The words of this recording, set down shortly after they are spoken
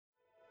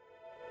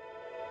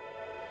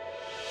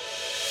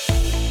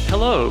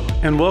Hello,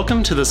 and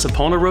welcome to the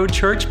Sapona Road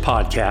Church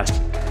podcast.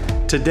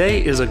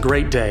 Today is a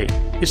great day.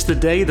 It's the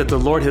day that the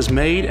Lord has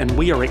made, and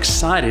we are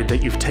excited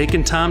that you've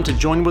taken time to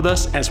join with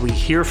us as we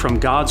hear from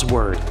God's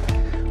Word.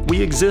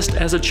 We exist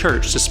as a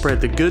church to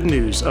spread the good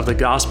news of the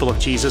gospel of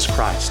Jesus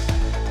Christ.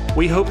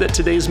 We hope that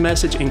today's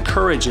message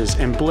encourages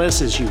and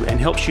blesses you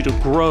and helps you to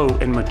grow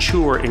and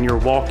mature in your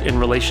walk and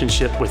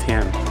relationship with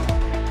Him.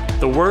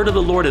 The word of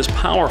the Lord is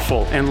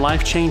powerful and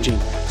life-changing,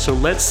 so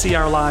let's see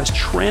our lives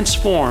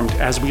transformed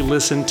as we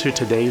listen to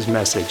today's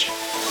message.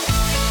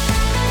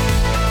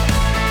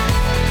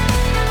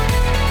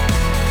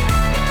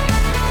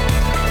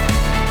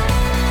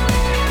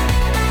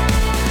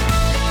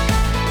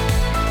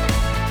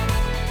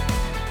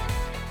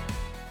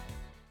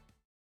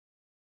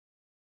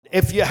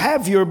 If you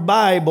have your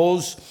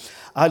Bibles,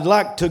 I'd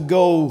like to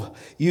go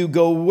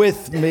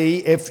with me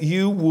if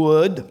you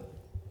would.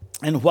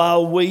 And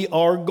while we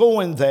are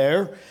going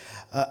there,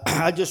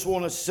 I just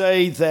want to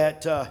say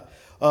that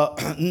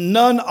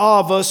none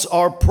of us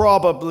are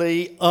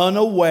probably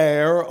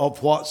unaware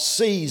of what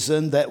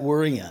season that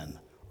we're in,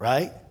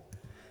 right?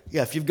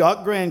 Yeah, if you've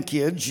got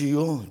grandkids,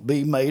 you'll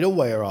be made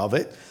aware of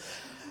it.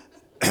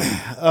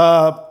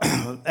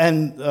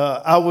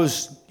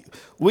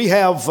 We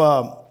have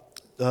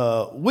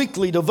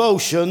weekly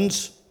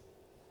devotions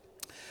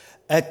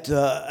at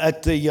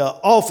the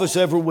office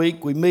every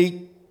week. We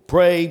meet,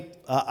 pray.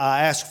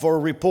 I ask for a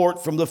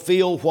report from the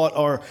field. What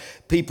are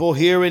people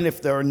hearing,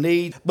 if there are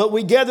needs? But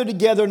we gather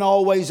together and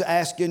always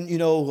asking,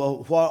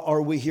 what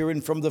are we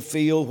hearing from the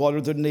field? What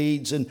are the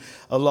needs? And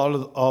a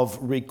lot of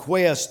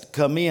requests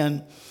come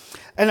in.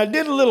 And I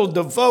did a little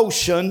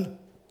devotion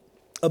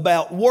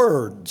about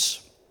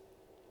words.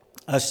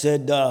 I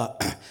said,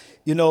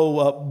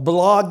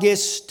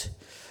 blogists,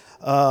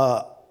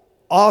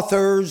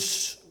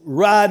 authors,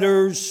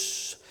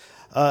 writers,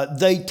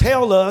 they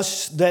tell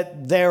us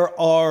that there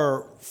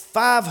are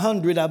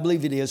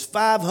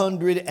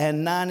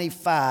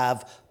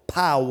 595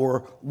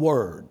 power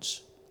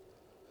words.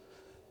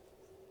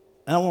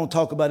 And I want to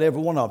talk about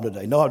every one of them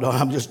today. No,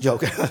 I'm just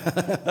joking.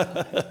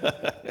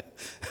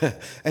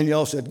 And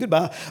y'all said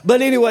goodbye.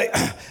 But anyway,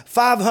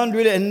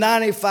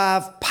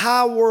 595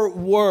 power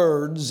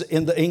words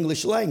in the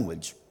English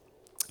language.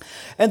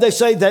 And they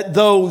say that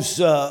those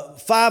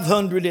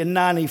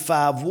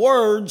 595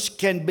 words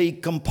can be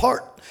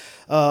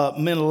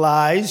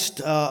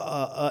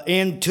compartmentalized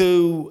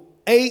into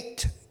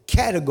 8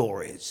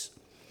 categories.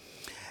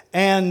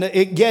 And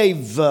it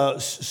gave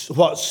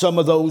what some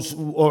of those,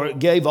 or it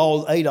gave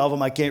all 8 of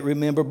them, I can't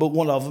remember, but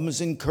one of them is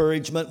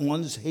encouragement,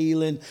 one's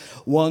healing,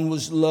 one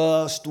was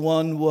lust,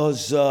 one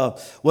was,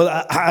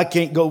 I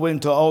can't go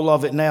into all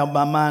of it now.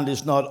 My mind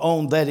is not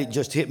on that. It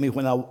just hit me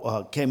when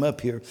I came up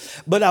here.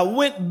 But I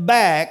went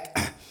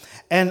back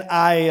and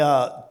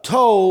I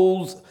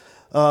told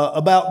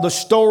about the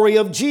story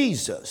of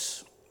Jesus.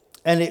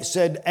 And it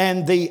said,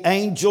 and the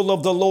angel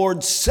of the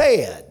Lord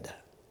said,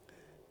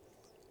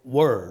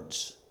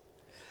 words.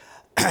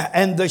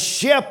 And the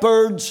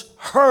shepherds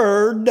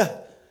heard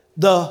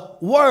the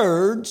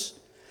words,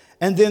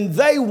 and then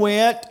they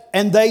went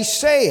and they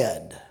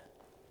said,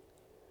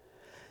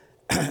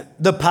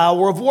 the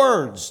power of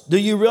words. Do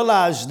you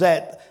realize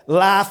that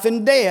life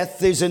and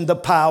death is in the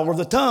power of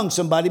the tongue?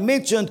 Somebody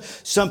mentioned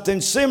something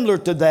similar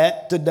to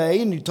that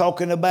today, and you're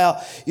talking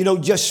about,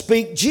 just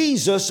speak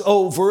Jesus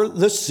over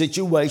the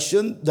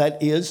situation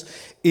that is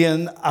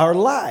in our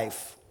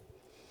life.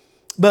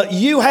 But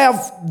you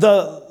have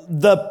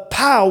the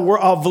power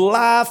of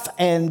life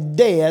and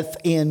death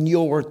in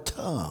your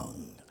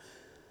tongue.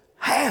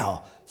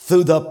 How?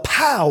 Through the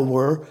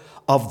power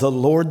of the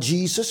Lord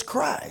Jesus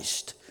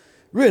Christ.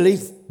 Really,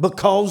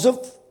 because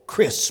of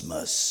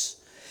Christmas.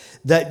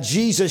 That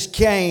Jesus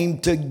came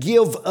to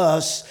give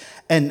us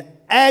an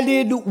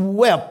added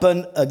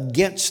weapon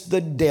against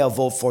the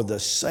devil for the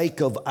sake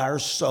of our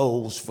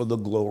souls, for the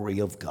glory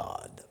of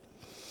God.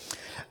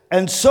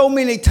 And so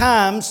many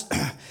times,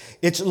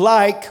 it's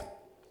like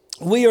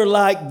we are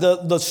like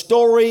the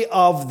story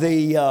of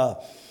the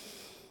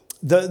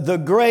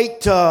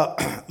great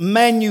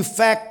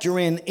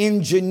manufacturing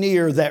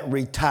engineer that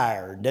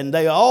retired. And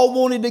they all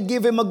wanted to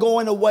give him a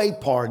going away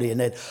party. And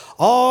they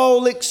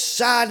all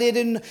excited.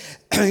 And,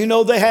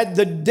 they had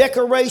the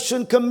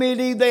decoration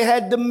committee. They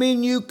had the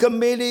menu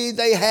committee.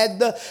 They had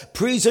the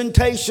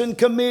presentation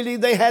committee.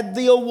 They had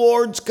the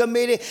awards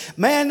committee.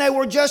 Man, they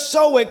were just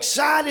so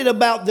excited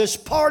about this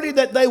party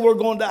that they were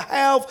going to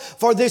have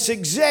for this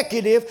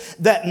executive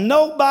that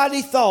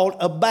nobody thought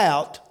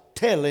about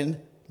telling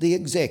the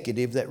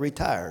executive that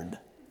retired.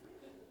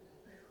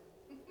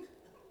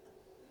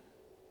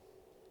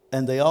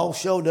 And they all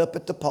showed up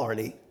at the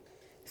party.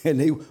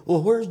 And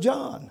where's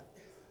John?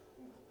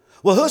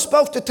 Well, who's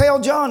supposed to tell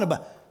John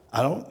about?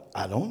 I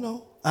don't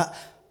know.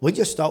 We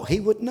just thought he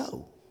would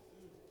know.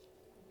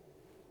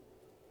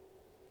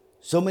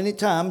 So many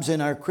times in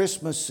our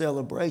Christmas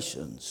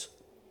celebrations,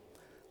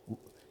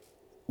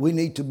 we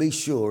need to be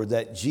sure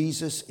that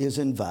Jesus is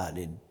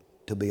invited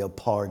to be a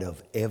part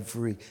of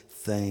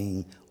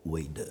everything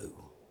we do.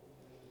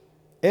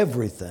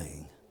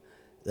 Everything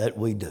that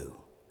we do.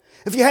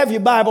 If you have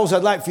your Bibles,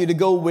 I'd like for you to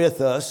go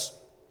with us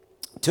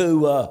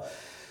to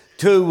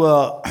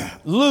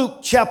Luke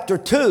chapter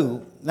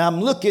 2. Now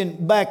I'm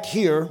looking back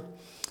here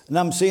and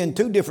I'm seeing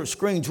two different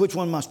screens. Which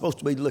one am I supposed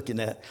to be looking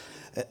at?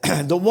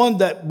 The one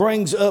that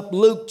brings up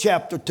Luke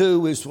chapter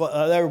 2 is,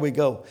 there we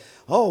go.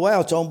 Oh, wow,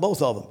 it's on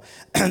both of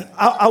them.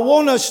 I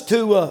want us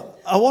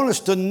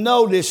to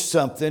notice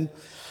something.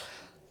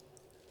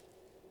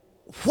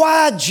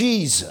 Why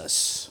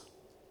Jesus?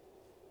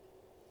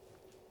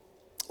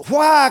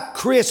 Why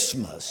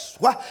Christmas?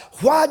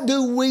 Why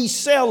do we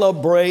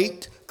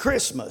celebrate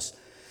Christmas?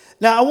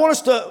 Now, I want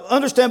us to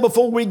understand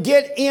before we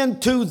get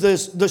into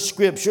the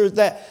scripture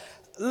that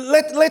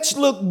let's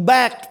look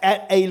back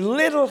at a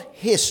little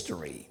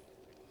history.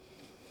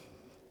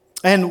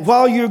 And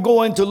while you're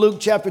going to Luke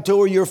chapter 2,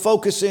 or you're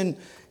focusing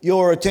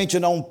your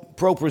attention on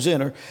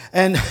ProPresenter,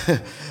 and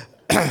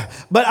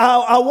but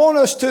I want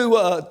us to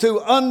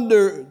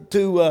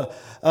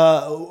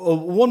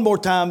one more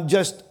time.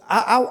 Just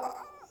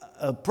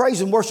praise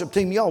and worship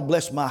team, y'all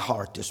bless my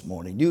heart this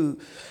morning. You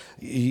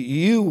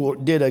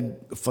did a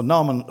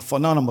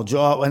phenomenal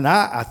job, and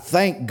I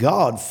thank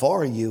God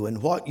for you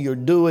and what you're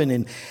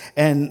doing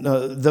and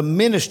the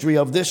ministry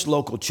of this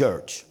local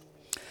church.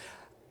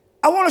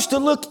 I want us to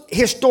look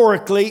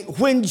historically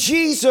when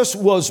Jesus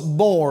was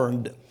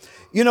born.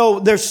 You know,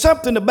 there's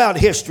something about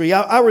history.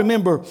 I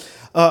remember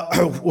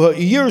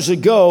years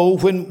ago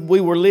when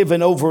we were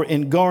living over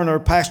in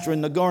Garner,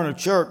 pastoring the Garner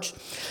church,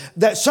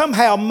 that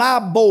somehow my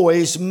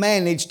boys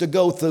managed to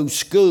go through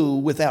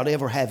school without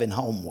ever having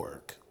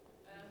homework.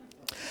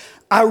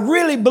 I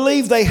really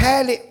believe they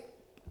had it,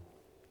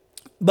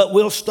 but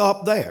we'll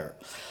stop there.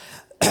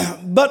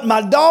 But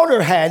my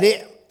daughter had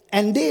it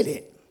and did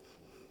it.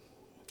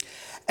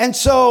 And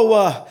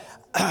so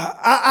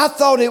I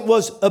thought it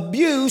was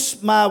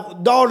abuse. My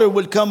daughter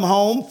would come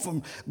home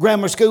from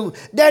grammar school.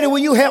 Daddy, will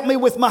you help me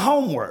with my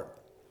homework?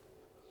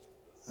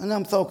 And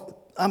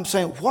I'm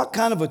saying, what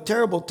kind of a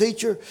terrible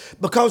teacher?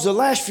 Because the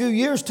last few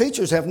years,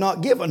 teachers have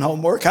not given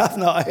homework. I've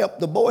not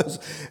helped the boys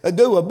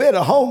do a bit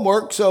of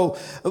homework. So,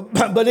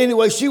 but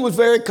anyway, she was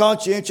very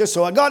conscientious.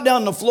 So I got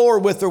down on the floor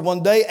with her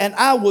one day and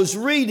I was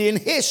reading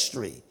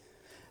history.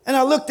 And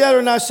I looked at her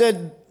and I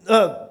said,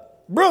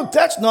 Brooke,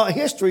 that's not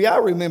history. I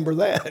remember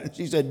that. And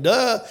she said,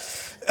 duh.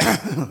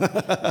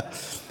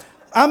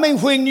 I mean,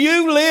 when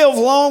you live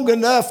long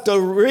enough to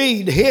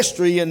read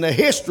history in the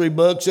history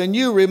books and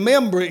you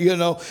remember it, you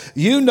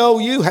know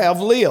you have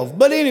lived.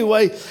 But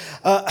anyway,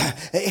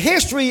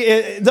 history,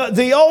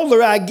 the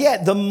older I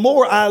get, the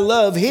more I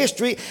love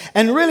history.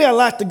 And really, I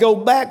like to go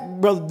back,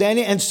 Brother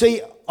Danny, and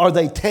see, are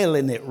they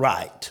telling it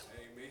right?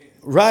 Amen.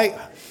 Right?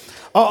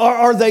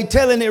 Are they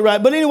telling it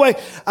right? But anyway,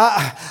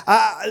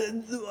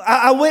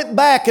 I went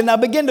back and I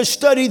began to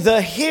study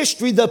the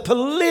history, the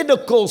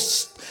political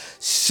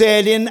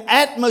setting,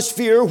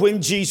 atmosphere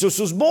when Jesus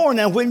was born.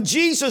 And when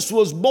Jesus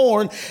was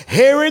born,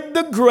 Herod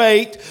the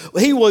Great,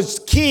 he was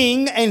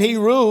king and he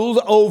ruled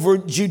over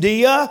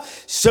Judea,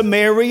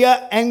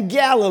 Samaria, and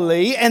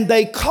Galilee. And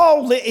they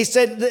called it, he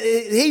said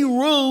he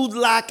ruled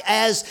like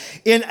as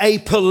in a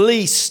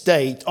police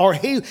state. Or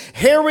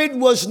Herod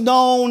was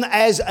known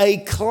as a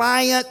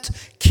client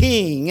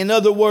king. In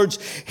other words,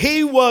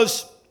 he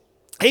was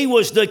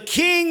the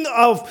king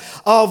of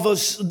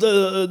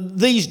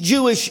these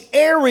Jewish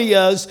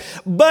areas,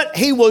 but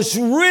he was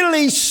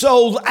really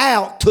sold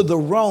out to the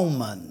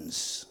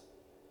Romans.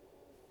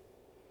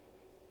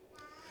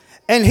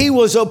 And he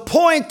was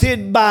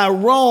appointed by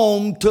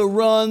Rome to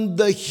run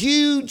the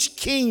huge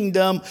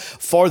kingdom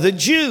for the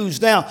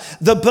Jews. Now,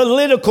 the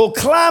political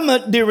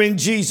climate during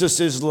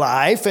Jesus'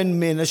 life and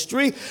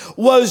ministry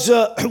was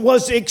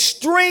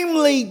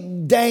extremely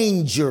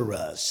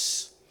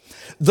dangerous.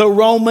 The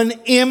Roman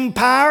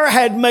Empire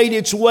had made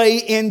its way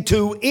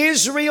into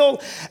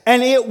Israel,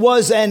 and it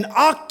was an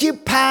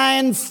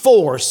occupying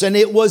force, and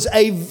it was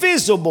a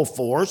visible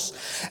force.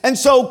 And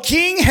so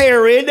King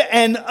Herod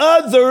and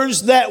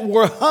others that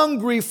were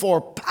hungry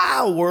for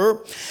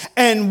power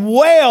and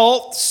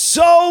wealth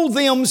sold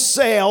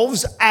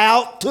themselves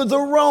out to the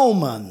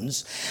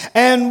Romans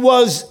and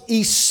was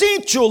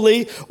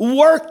essentially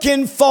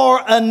working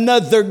for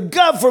another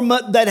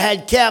government that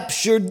had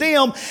captured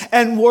them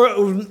and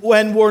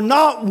were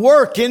not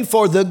working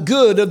for the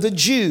good of the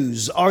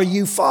Jews. Are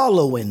you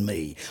following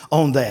me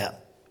on that?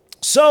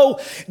 So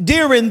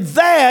during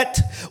that,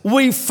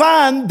 we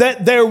find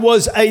that there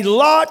was a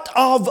lot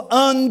of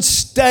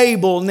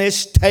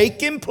unstableness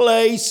taking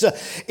place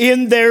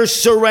in their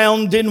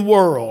surrounding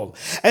world.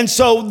 And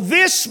so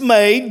this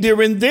made,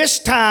 during this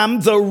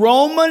time, the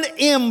Roman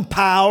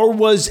Empire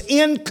was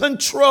in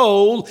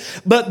control,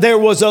 but there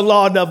was a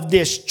lot of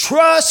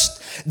distrust.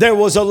 There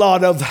was a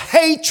lot of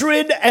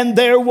hatred and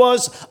there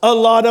was a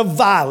lot of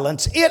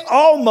violence. It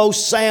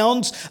almost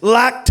sounds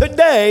like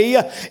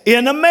today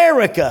in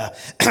America.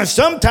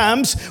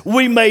 Sometimes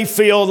we may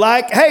feel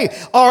like, hey,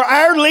 are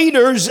our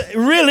leaders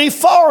really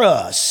for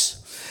us?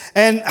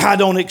 And I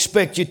don't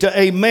expect you to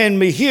amen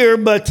me here,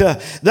 but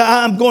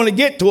I'm going to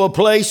get to a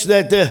place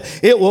that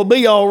it will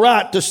be all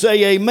right to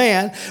say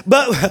amen.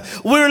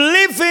 But we're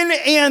living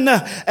in,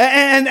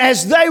 and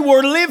as they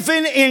were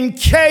living in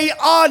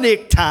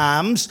chaotic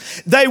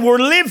times, they were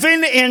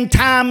living in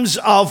times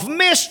of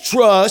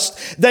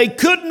mistrust. They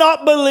could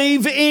not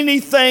believe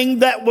anything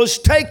that was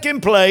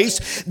taking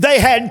place. They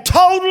had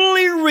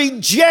totally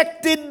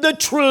rejected the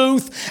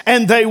truth,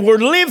 and they were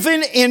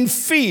living in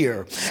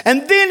fear.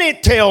 And then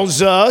it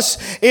tells us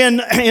in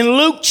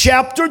Luke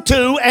chapter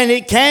 2, and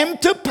it came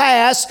to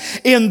pass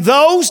in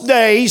those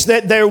days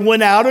that there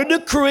went out a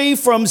decree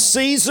from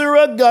Caesar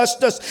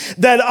Augustus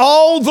that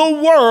all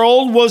the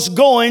world was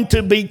going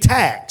to be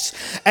taxed.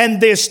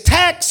 And this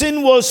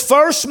taxing was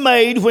first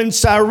made when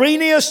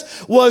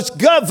Cyrenius was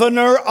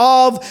governor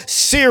of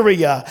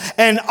Syria.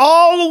 And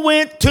all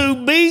went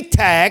to be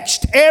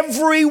taxed,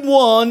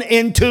 everyone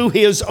into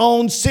his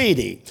own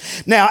city.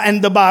 Now,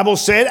 and the Bible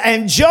said,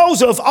 and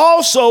Joseph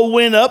also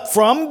went up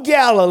from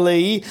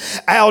Galilee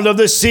out of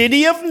the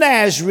city of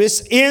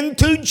Nazareth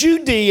into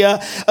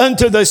Judea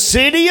unto the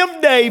city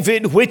of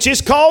David, which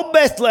is called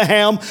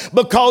Bethlehem,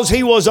 because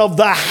he was of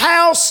the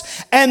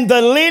house and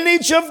the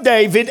lineage of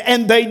David.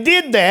 And they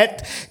did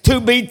that to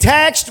be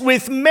taxed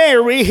with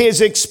Mary,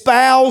 his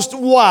espoused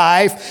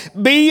wife,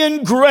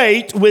 being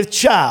great with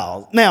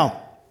child. Now,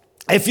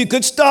 if you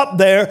could stop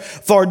there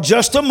for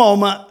just a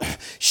moment,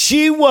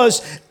 she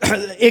was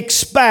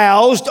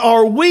espoused,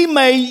 or we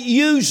may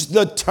use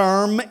the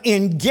term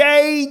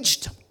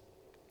engaged,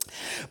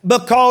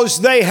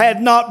 because they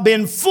had not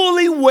been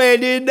fully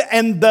wedded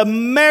and the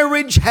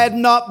marriage had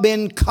not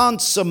been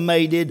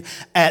consummated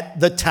at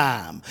the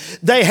time.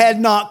 They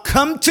had not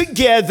come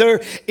together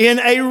in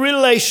a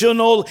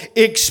relational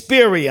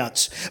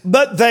experience,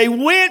 but they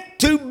went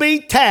to be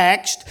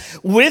taxed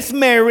with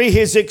Mary,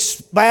 his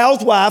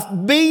espoused wife,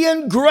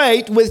 being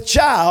great with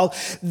child.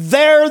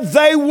 There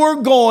they were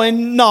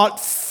going, not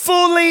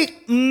fully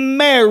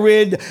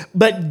married,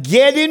 but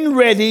getting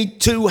ready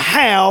to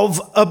have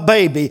a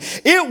baby.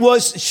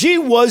 She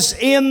was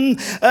in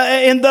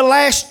the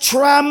last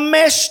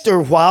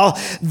trimester while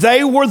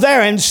they were there.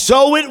 And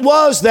so it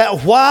was that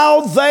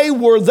while they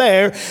were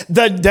there,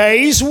 the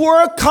days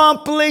were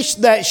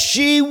accomplished that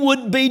she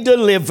would be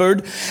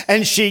delivered,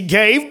 and she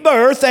gave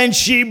birth, and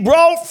she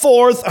brought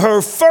forth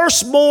her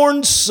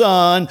firstborn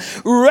son,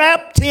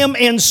 wrapped him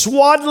in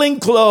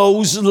swaddling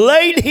clothes,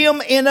 laid him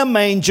in a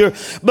manger,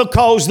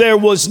 because there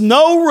was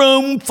no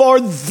room for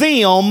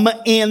them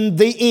in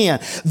the inn.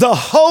 The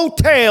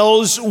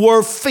hotels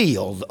were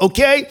filled,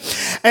 okay?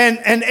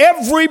 And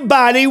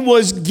everybody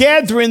was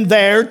gathering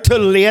there to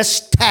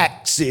list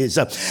taxes.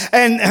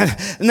 And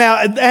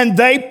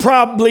they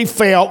probably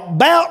felt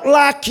about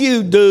like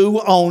you do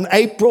on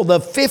April the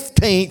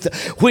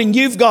 15th when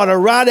you've got to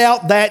write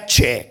out that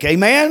check,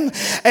 amen?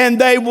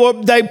 And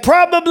they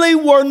probably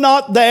were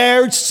not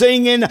there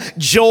singing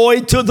joy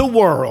to the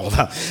world.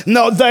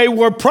 No, they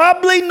were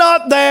probably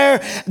not there.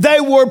 They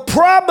were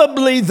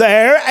probably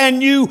there,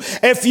 and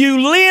if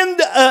you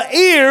lend an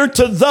ear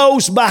to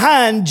those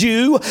behind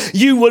you,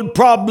 you would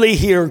probably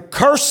hear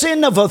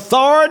cursing of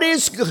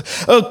authorities,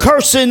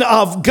 cursing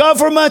of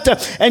government,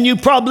 and you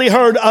probably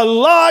heard a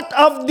lot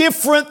of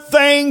different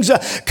things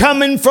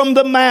coming from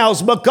the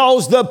mouths,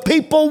 because the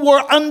people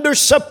were under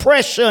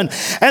suppression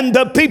and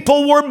the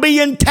people were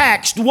being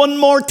taxed one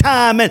more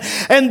time,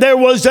 and there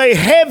was a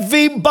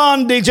heavy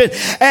bondage,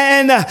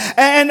 and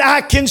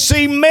I can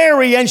see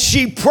Mary, and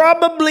she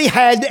probably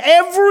had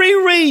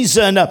every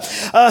reason.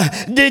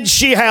 Did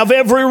she have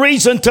every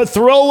reason to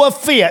throw a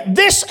fit?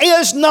 This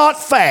is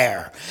not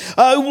fair.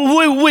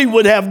 We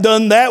would have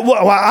done that.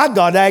 Well, I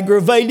got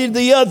aggravated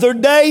the other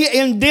day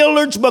in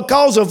Dillard's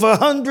because of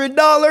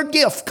 $100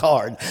 gift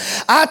card.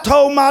 I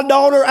told my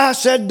daughter, I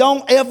said,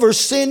 don't ever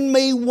send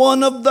me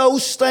one of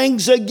those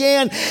things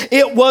again.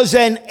 It was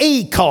an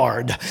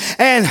e-card.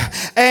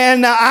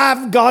 And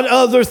I've got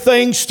other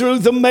things through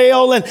the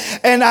mail,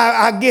 and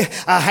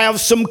I have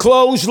some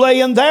clothes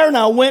laying there, and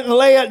I went and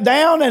lay it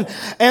down,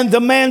 and the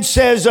man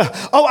says,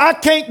 oh, I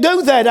can't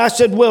do that. I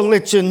said, well,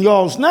 it's in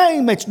y'all's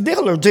name. It's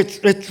Dillard's.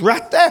 It's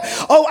right there.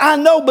 Oh, I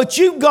know, but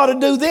you've got to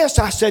do this.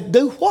 I said,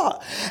 do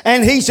what?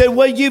 And he said,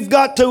 well, you've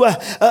got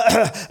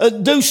to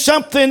do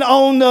something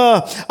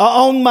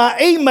on my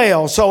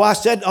email. So I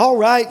said, all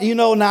right,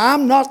 now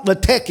I'm not the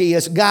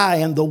techiest guy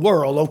in the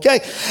world,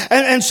 okay?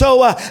 And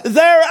so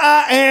there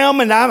I am,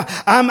 and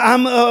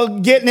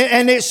I'm getting it,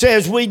 and it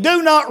says, we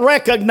do not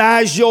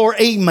recognize your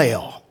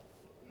email.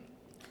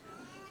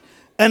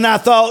 And I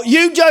thought,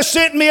 you just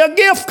sent me a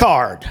gift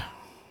card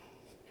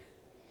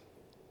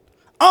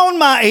on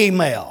my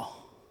email,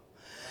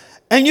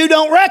 and you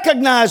don't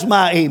recognize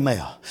my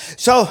email.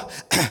 So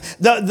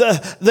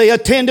the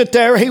attendant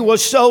there, he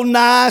was so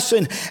nice,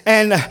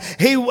 and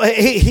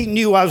he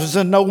knew I was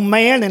an old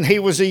man, and he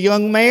was a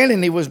young man,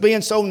 and he was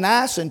being so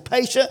nice and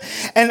patient,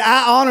 and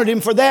I honored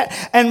him for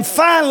that. And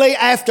finally,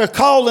 after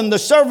calling the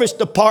service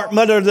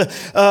department or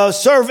the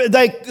service,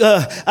 they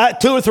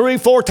 2 or 3,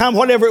 4 times,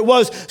 whatever it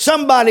was,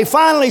 somebody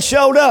finally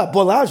showed up.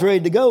 Well, I was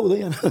ready to go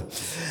then.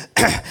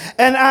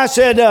 And I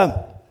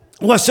said,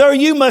 well, sir,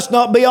 you must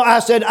not be. I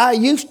said, I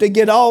used to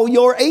get all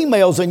your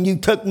emails and you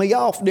took me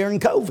off during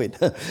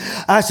COVID.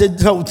 I said,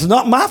 so it's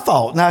not my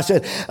fault. And I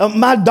said,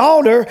 my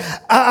daughter,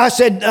 I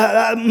said,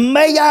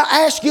 may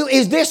I ask you,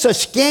 is this a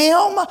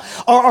scam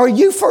or are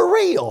you for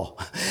real?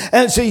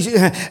 And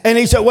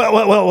he said,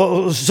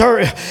 well,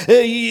 sir,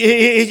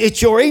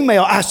 it's your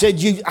email. I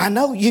said, I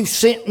know you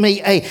sent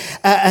me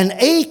an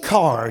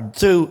e-card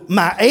through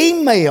my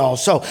email.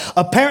 So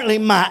apparently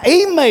my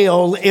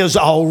email is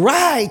all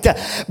right,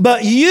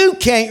 but you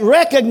can't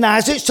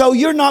recognize it, so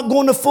you're not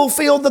going to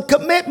fulfill the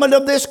commitment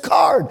of this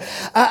card.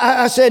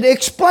 I said,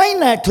 explain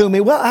that to me.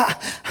 Well,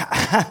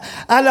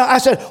 I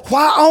said,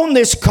 why on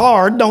this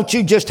card don't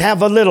you just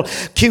have a little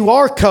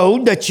QR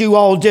code that you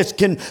all just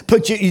can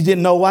put you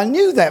didn't know I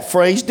knew that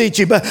phrase, did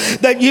you? But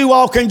that you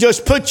all can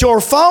just put your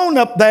phone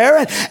up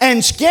there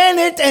and scan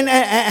it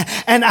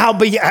and I'll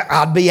be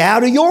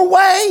out of your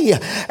way.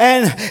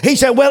 And he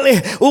said,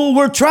 well,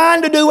 we're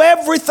trying to do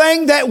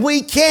everything that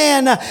we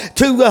can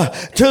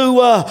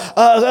to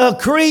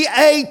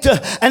create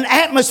an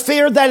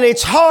atmosphere that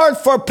it's hard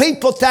for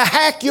people to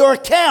hack your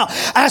account.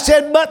 I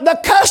said, but the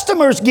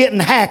customer's getting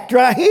hacked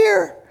right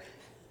here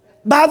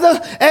by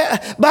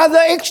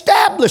the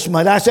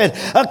establishment. I said,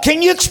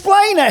 can you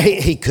explain that?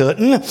 He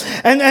couldn't.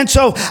 And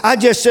so I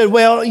just said,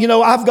 well,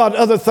 I've got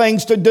other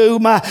things to do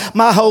my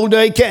whole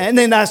day. And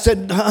then I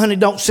said, honey,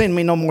 don't send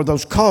me no more of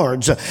those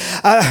cards.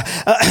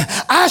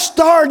 I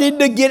started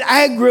to get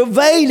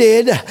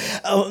aggravated.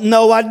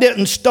 No, I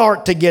didn't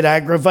start to get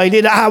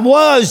aggravated. I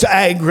was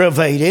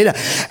aggravated.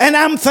 And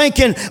I'm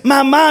thinking,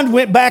 my mind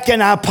went back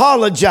and I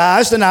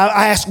apologized and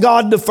I asked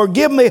God to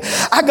forgive me.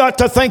 I got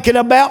to thinking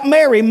about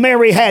Mary.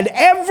 Mary had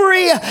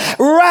every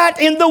right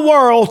in the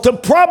world to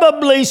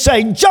probably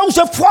say,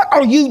 Joseph, what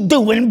are you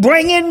doing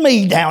bringing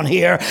me down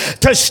here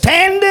to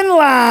stand in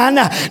line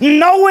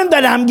knowing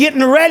that I'm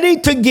getting ready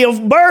to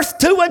give birth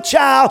to a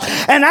child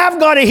and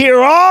I've got to hear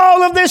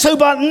all of this,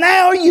 but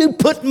now you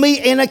put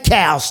me in a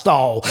cow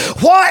stall.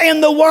 What in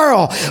the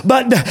world?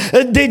 But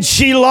did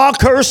she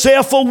lock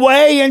herself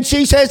away and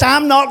she says,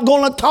 I'm not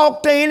going to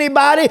talk to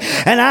anybody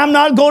and I'm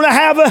not going to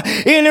have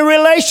any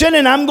relation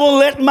and I'm going to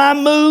let my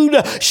mood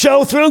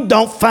show through?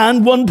 Don't find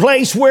one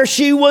place where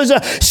she was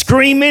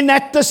screaming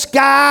at the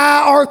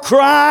sky or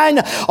crying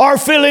or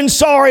feeling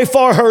sorry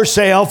for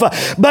herself.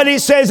 But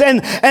it says,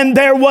 and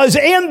there was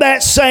in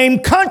that same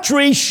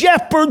country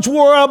shepherds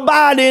were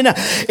abiding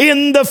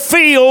in the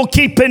field,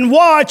 keeping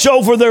watch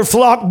over their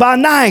flock by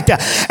night.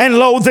 And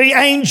lo, the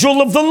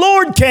angel of the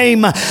Lord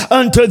came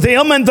unto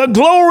them, and the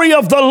glory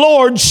of the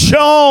Lord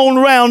shone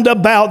round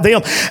about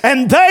them.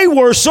 And they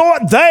were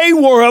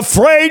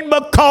afraid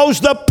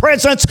because the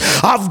presence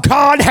of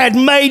God had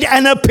made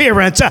an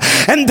appearance,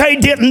 and they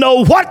didn't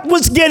know what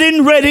was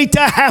getting ready to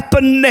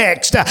happen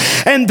next.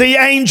 And the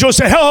angel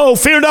said, oh,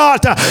 fear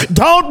not,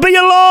 don't be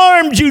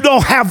alarmed, you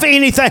don't have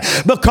anything,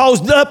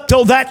 because up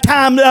till that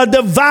time a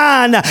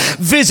divine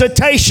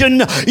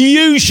visitation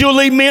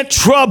usually meant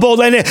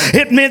trouble and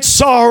it meant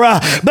sorrow.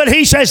 But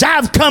he says,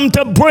 I've come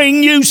to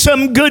bring you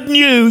some good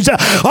news.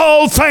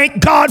 Oh,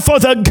 thank God for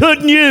the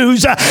good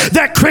news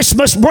that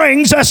Christmas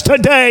brings us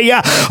today.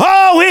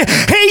 Oh,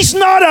 he's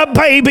not a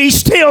baby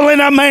still in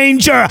a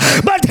manger,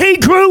 but he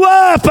grew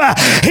up.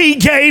 He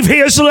gave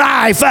his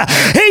life.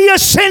 He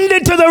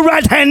ascended to the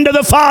right hand of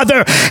the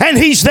Father, and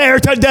he's there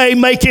today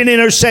making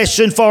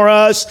intercession for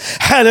us.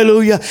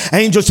 Hallelujah.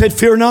 Angel said,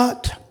 fear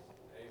not.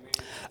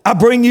 I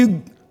bring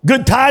you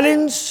good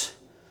tidings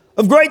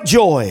of great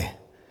joy,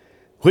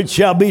 which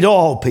shall be to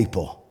all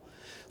people.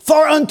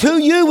 For unto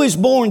you is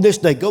born this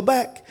day. Go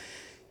back.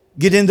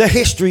 Get in the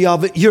history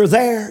of it. You're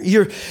there.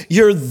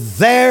 You're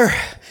there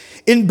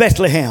in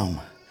Bethlehem.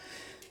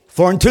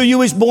 For unto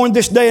you is born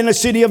this day in the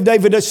city of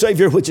David a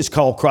Savior, which is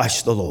called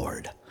Christ the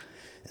Lord.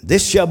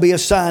 This shall be a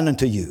sign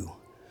unto you.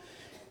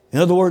 In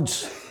other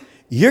words,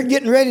 you're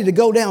getting ready to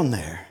go down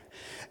there,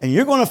 and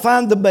you're going to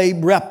find the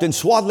babe wrapped in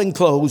swaddling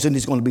clothes, and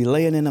he's going to be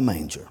laying in a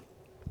manger.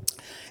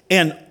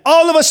 And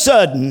all of a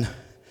sudden,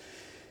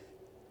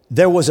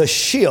 there was a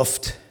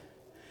shift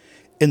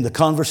in the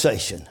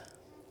conversation.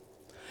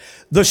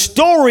 The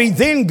story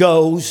then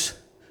goes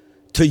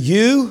to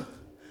you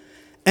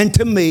and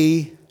to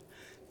me,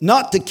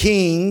 not to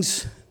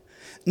kings,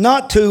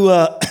 not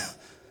to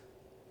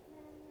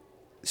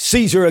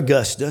Caesar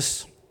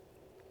Augustus,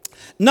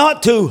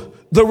 not to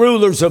the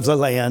rulers of the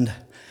land,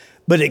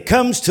 but it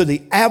comes to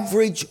the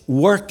average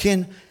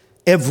working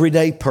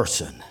everyday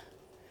person.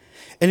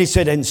 And he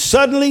said, and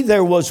suddenly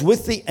there was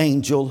with the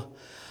angel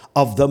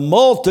of the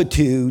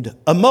multitude,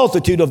 a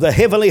multitude of the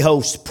heavenly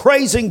hosts,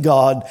 praising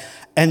God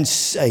and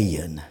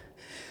saying,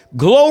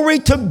 glory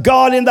to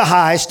God in the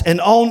highest,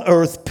 and on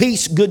earth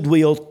peace,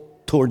 goodwill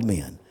toward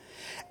men.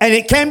 And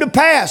it came to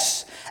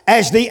pass,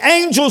 as the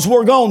angels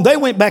were gone, they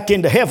went back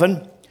into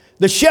heaven.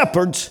 The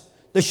shepherds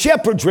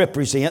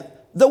represent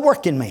the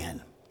working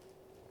man.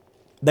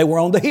 They were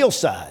on the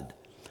hillside.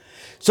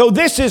 So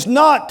this is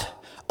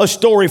not a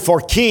story for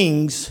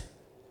kings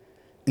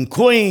and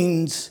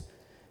queens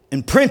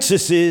and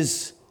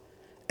princesses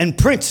and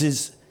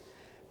princes,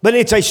 but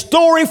it's a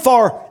story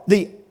for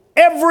the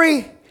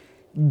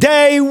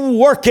everyday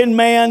working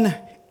man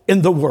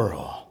in the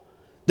world,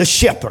 the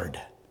shepherd.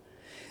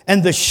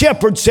 And the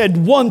shepherd said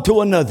one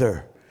to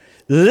another,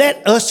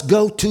 let us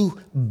go to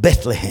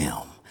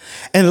Bethlehem,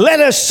 and let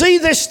us see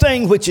this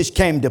thing which is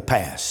came to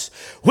pass,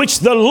 which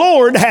the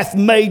Lord hath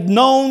made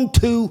known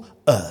to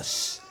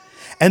us.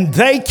 And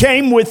they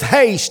came with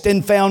haste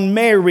and found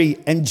Mary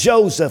and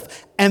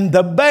Joseph and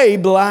the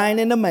babe lying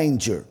in a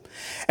manger.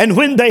 And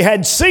when they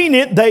had seen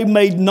it, they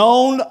made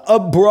known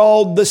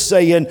abroad the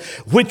saying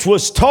which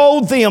was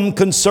told them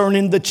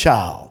concerning the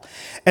child.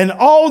 And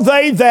all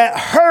they that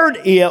heard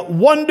it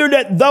wondered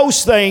at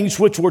those things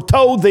which were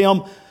told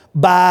them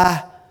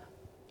by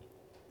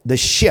the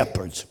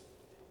shepherds.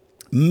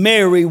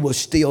 Mary was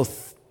still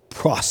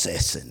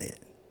processing it,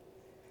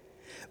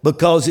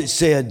 because it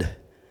said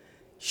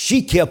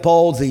she kept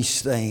all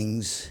these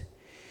things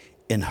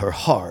in her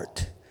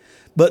heart.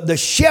 But the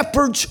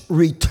shepherds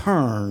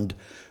returned,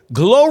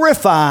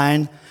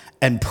 glorifying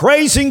and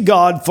praising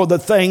God for the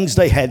things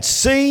they had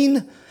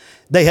seen,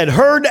 they had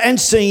heard and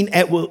seen,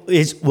 it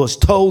was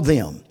told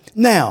them.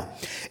 Now,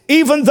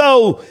 even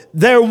though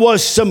there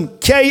was some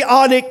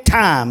chaotic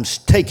times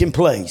taking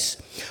place,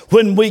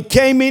 when we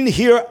came in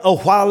here a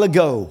while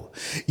ago,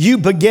 you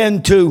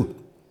began to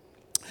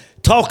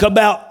talk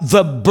about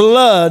the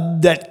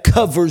blood that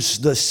covers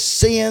the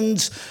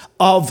sins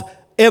of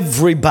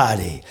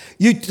everybody.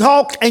 You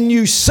talked and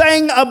you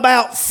sang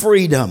about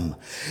freedom.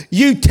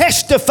 You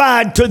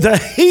testified to the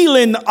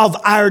healing of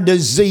our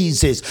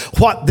diseases,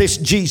 what this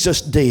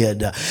Jesus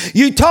did.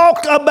 You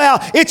talked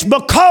about it's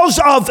because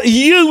of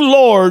you,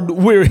 Lord,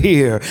 we're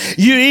here.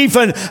 You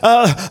even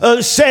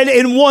said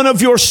in one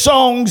of your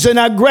songs, and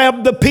I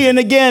grabbed the pen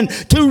again,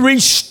 to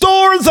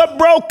restore the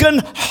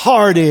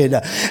brokenhearted.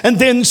 And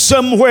then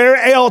somewhere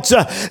else,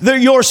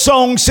 your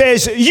song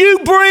says, you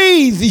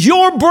breathe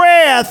your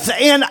breath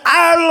in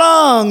our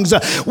lungs.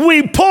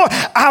 We pour.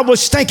 I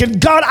was thinking,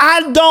 God,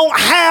 I don't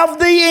have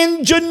the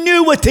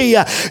ingenuity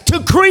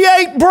to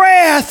create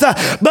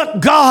breath,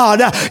 but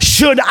God,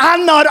 should I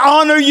not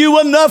honor you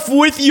enough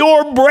with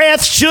your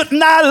breath?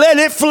 Shouldn't I let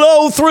it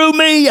flow through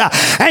me?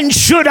 And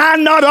should I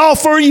not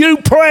offer you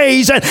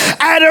praise and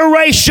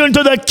adoration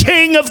to the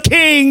King of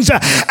Kings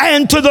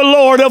and to the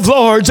Lord of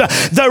Lords?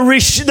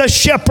 The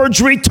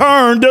shepherds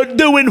returned,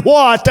 doing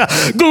what?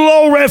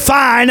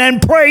 Glorifying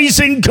and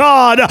praising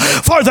God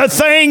for the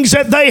things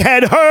that they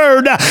had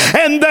heard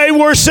and they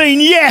were seeing.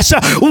 Yes,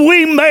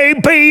 we may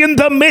be in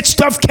the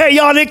midst of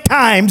chaotic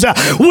times.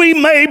 We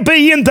may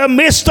be in the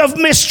midst of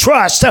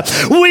mistrust.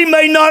 We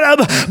may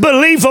not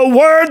believe a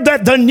word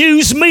that the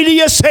news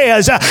media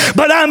says,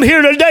 but I'm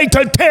here today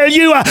to tell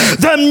you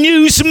the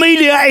news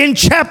media in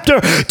chapter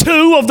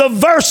 2 of the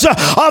verse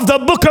of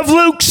the book of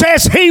Luke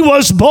says he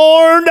was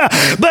born,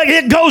 but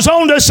it goes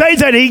on to say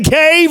that he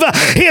gave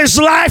his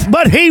life,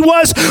 but he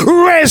was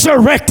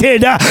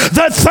resurrected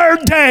the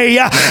third day.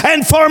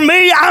 And for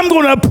me, I'm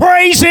going to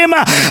praise him.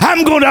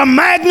 I'm going to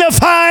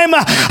magnify him.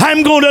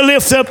 I'm going to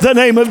lift up the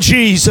name of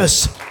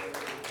Jesus.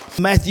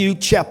 Matthew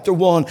chapter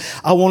 1.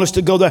 I want us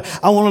to go there.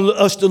 I want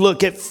us to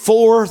look at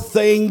 4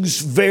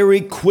 things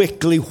very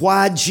quickly.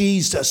 Why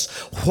Jesus?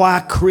 Why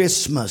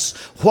Christmas?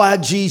 Why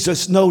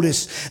Jesus?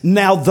 Notice,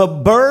 now the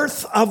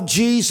birth of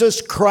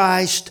Jesus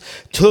Christ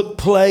took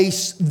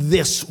place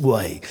this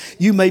way.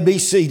 You may be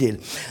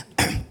seated.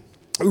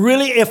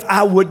 Really, if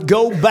I would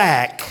go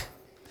back,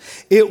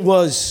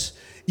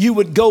 you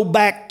would go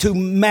back to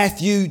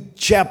Matthew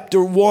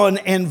chapter 1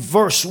 and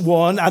verse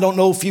 1. I don't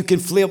know if you can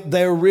flip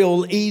there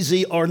real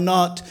easy or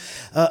not,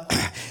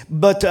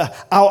 but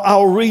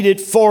I'll read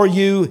it for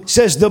you. It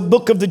says, the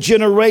book of the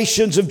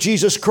generations of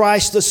Jesus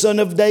Christ, the son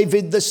of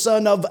David, the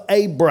son of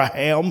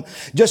Abraham.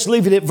 Just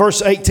leave it at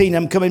verse 18.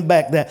 I'm coming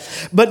back there.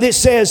 But it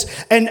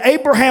says, and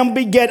Abraham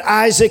begat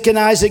Isaac, and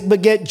Isaac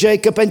begat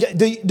Jacob. And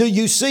do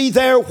you see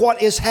there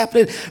what is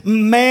happening?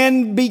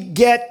 Man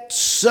begat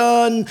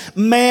son,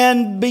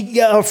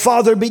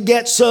 father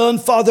begat son,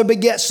 father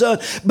begat son.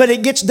 But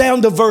it gets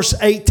down to verse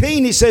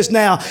 18. He says,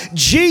 now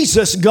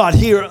Jesus got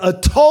here a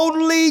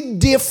totally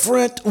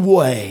different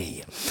way.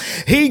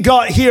 He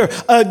got here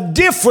a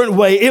different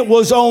way. It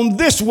was on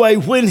this way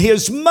when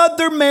his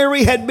mother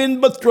Mary had been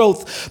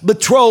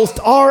betrothed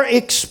or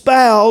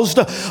espoused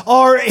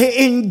or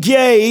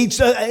engaged,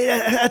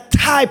 a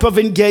type of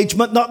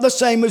engagement, not the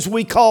same as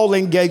we call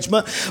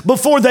engagement.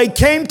 Before they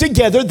came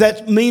together,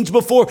 that means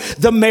before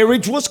the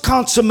marriage was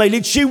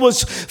consummated, she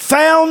was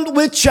found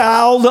with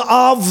child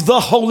of the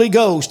Holy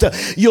Ghost.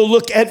 You'll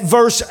look at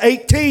verse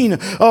 18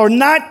 or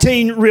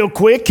 19 real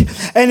quick,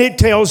 and it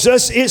tells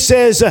us, it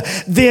says,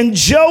 then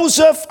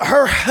Joseph,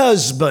 her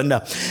husband,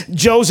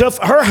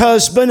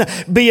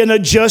 being a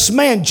just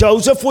man,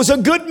 Joseph was a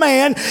good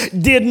man,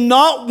 did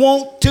not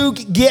want to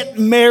get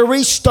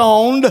Mary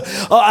stoned.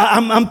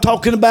 I'm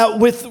talking about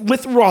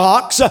with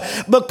rocks,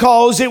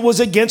 because it was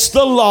against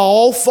the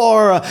law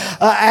for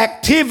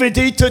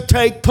activity to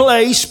take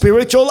place,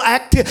 spiritual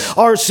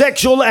or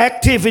sexual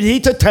activity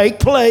to take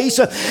place.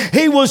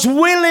 He was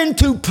willing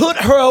to put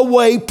her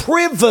away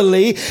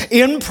privily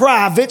in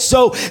private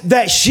so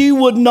that she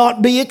would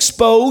not be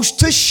exposed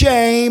to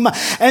shame,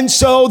 and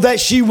so that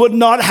she would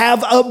not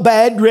have a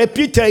bad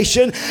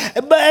reputation.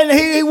 But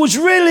he was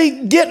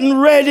really getting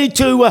ready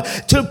to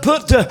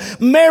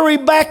put Mary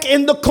back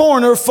in the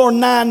corner for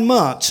 9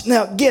 months.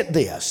 Now get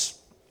this.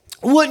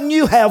 Wouldn't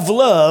you have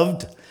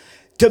loved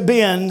to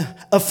been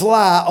a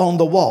fly on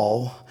the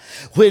wall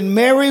when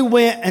Mary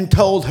went and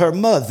told her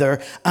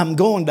mother, I'm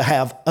going to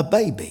have a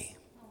baby?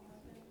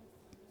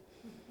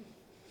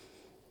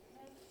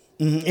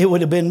 It would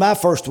have been my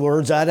first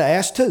words I'd have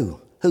asked too.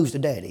 Who's the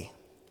daddy?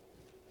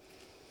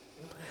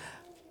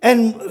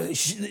 And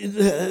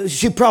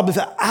she probably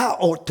thought, I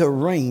ought to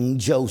wring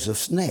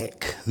Joseph's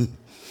neck.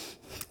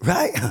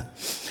 Right?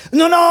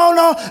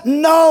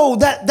 No,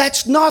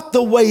 that's not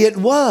the way it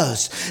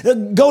was.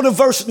 Go to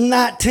verse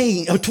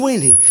 19 or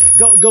 20.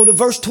 Go to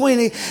verse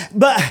 20.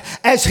 But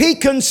as he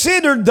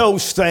considered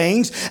those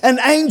things, an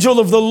angel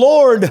of the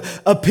Lord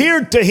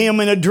appeared to him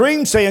in a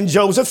dream, saying,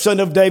 Joseph, son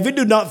of David,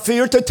 do not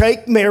fear to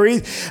take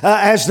Mary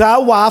as thy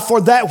wife, for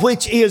that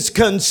which is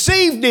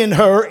conceived in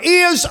her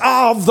is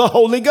of the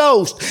Holy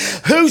Ghost.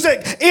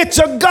 It's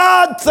a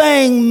God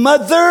thing,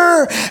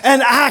 mother.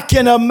 And I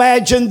can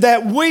imagine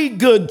that we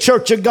good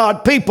Church of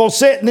God people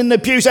sitting in the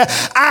pew say,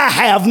 I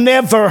have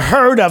never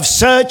heard of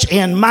such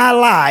in my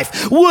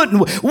life.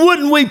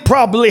 Wouldn't we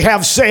probably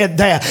have said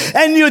that?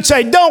 And you'd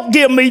say, don't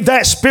give me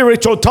that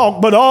spiritual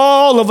talk. But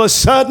all of a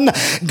sudden,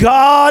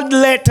 God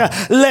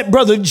let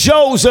Brother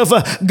Joseph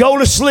go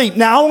to sleep.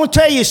 Now, I want to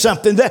tell you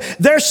something.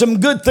 There's some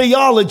good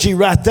theology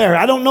right there.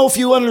 I don't know if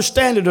you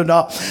understand it or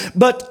not.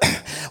 But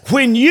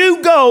when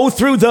you go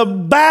through the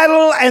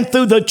battle and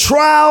through the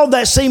trial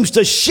that seems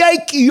to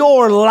shake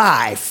your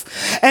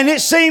life, and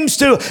it seems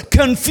to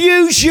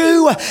confuse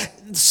you,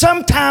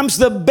 sometimes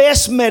the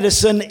best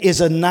medicine is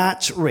a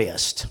night's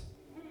rest.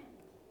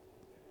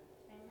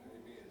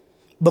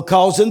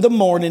 Because in the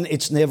morning,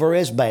 it's never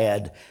as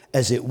bad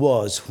as it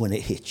was when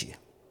it hit you.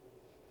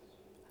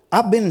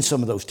 I've been in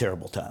some of those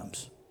terrible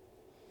times.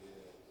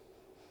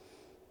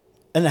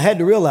 And I had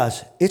to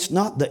realize it's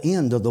not the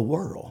end of the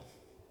world.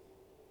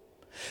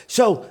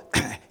 So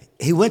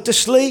he went to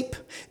sleep.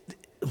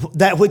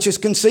 That which is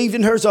conceived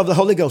in her is of the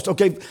Holy Ghost.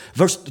 Okay,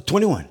 verse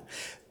 21.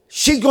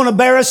 She's going to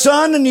bear a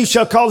son, and you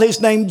shall call his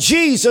name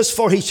Jesus,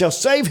 for he shall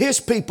save his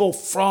people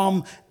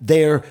from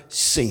their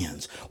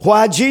sins.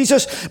 Why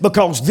Jesus?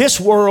 Because this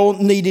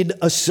world needed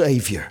a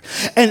Savior.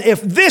 And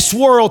if this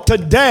world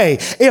today,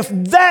 if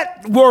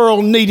that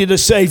world needed a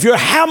Savior,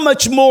 how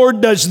much more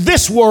does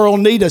this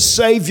world need a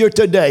Savior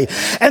today?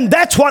 And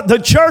that's what the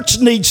church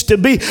needs to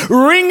be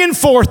ringing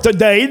forth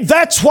today.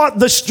 That's what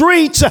the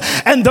streets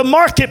and the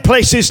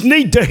marketplaces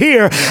need to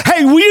hear.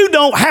 Hey, you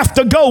don't have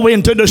to go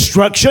into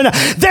destruction.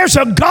 There's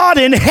a God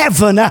in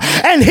heaven,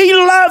 and he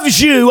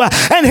loves you,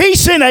 and he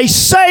sent a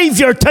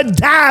Savior to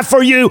die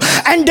for you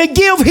and to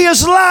give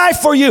his life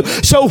for you.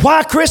 So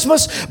why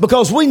Christmas?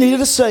 Because we needed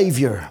a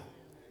Savior.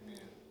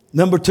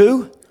 Number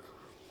two,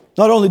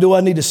 not only do I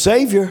need a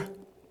Savior,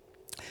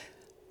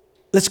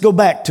 let's go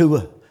back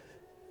to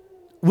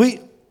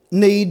we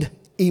need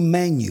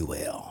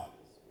Emmanuel.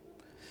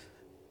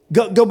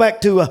 Go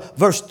back to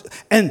verse,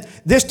 and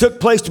this took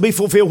place to be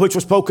fulfilled, which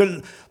was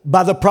spoken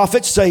by the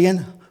prophet,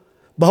 saying,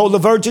 behold, the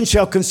virgin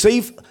shall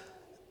conceive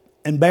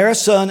and bear a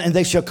son, and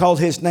they shall call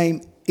his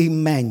name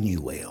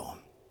Emmanuel.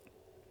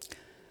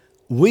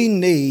 We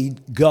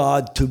need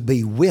God to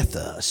be with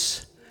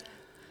us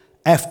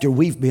after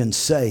we've been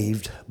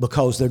saved,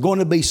 because there are going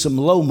to be some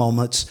low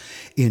moments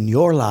in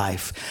your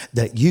life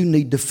that you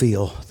need to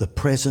feel the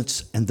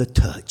presence and the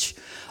touch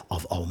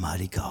of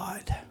Almighty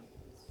God.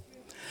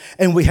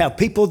 And we have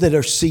people that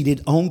are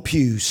seated on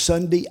pews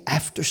Sunday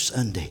after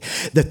Sunday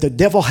that the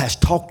devil has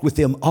talked with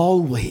them all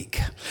week.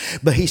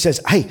 But he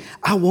says, hey,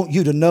 I want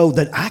you to know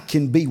that I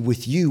can be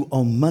with you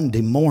on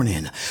Monday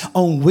morning,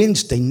 on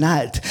Wednesday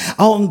night,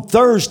 on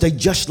Thursday,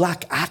 just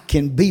like I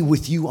can be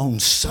with you on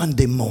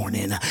Sunday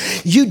morning.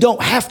 You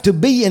don't have to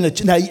be in a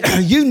church. Now,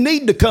 you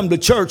need to come to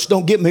church,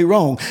 don't get me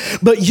wrong,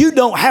 but you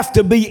don't have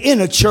to be in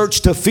a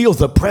church to feel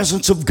the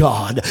presence of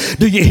God.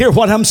 Do you hear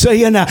what I'm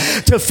saying?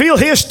 To feel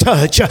his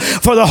touch,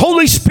 for the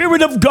Holy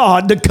Spirit of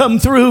God to come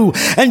through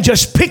and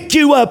just pick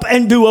you up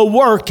and do a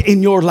work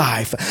in your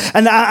life.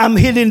 And I'm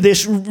hitting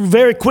this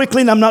very quickly,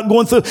 and I'm not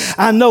going through.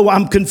 I know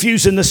I'm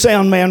confusing the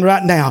sound man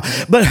right now.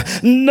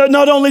 But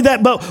not only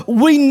that, but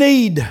we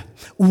need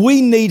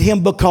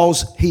him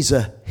because he's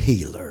a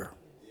healer.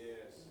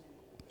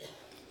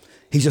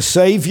 He's a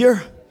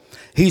Savior.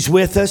 He's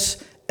with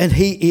us, and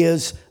he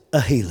is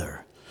a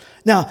healer.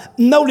 Now,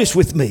 notice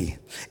with me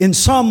in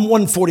Psalm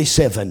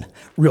 147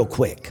 real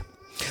quick.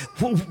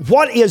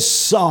 What is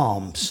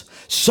Psalms?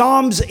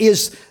 Psalms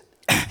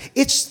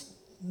it's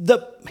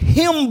the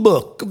hymn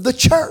book of the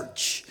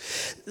church.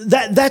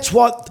 That's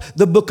what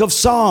the book of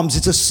Psalms,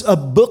 it's a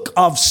book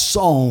of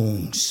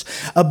songs,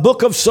 a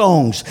book of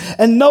songs.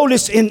 And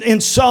notice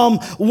in Psalm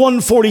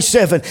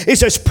 147, it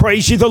says,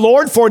 praise ye the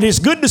Lord, for it is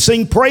good to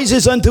sing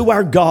praises unto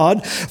our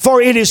God,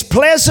 for it is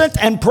pleasant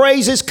and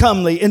praise is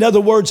comely. In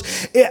other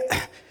words,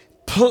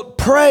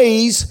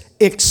 praise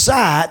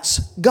excites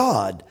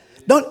God.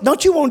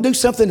 Don't you want to do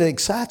something that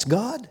excites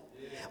God?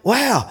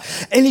 Wow.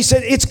 And he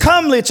said, it's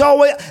comely. It's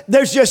always,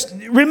 there's just,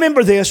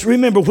 remember this.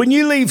 Remember, when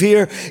you leave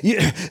here,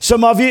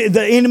 some of you,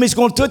 the enemy's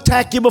going to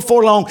attack you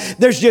before long.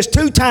 There's just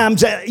 2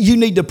 times that you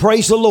need to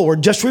praise the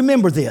Lord. Just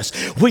remember this.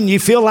 When you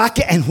feel like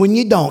it and when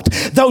you don't.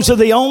 Those are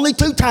the only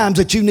 2 times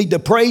that you need to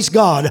praise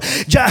God.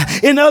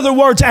 In other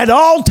words, at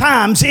all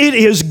times, it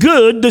is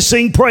good to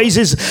sing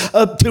praises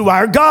to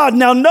our God.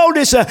 Now,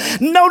 notice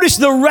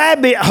the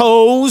rabbit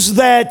holes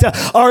that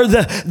are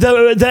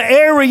the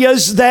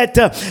areas that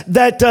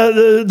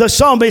the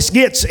psalmist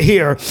gets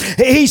here.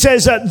 He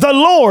says, the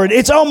Lord,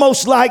 it's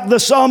almost like the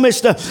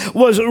psalmist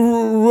was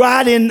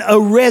writing a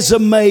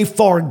resume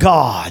for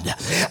God.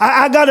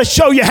 I got to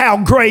show you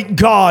how great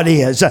God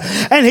is.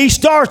 And he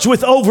starts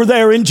with over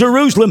there in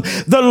Jerusalem.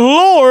 The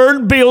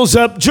Lord builds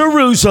up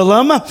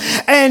Jerusalem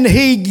and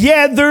he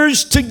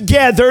gathers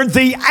together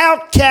the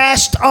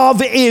outcast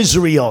of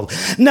Israel.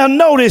 Now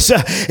notice,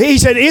 he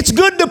said, it's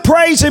good to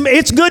praise him.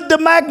 It's good to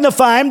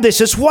magnify him.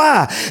 This is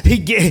why.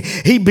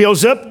 He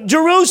builds up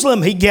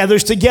Jerusalem. He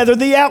gathers together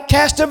the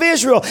outcast of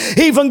Israel.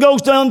 He even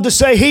goes down to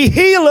say, he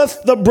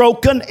healeth the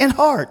broken in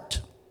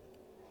heart.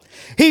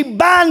 He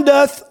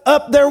bindeth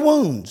up their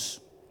wounds.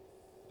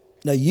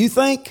 Now you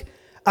think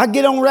I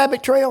get on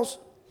rabbit trails?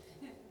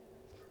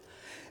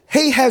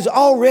 He has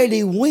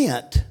already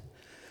went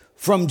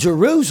from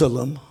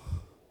Jerusalem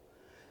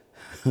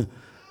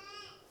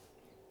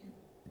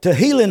to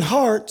healing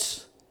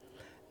hearts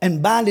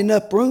and binding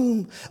up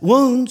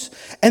wounds.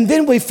 And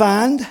then we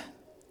find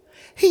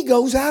he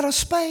goes out of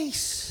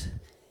space.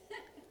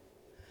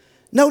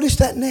 Notice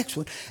that next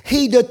one.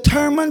 He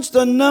determines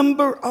the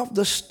number of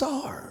the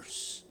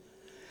stars,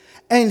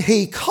 and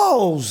he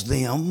calls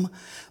them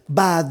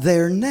by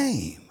their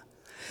name.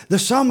 The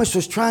psalmist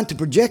was trying to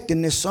project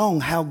in this song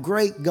how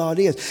great God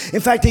is.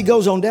 In fact, he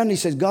goes on down and he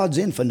says, God's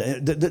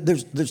infinite.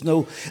 There's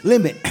no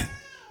limit.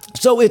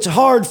 So it's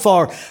hard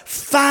for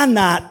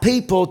finite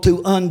people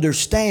to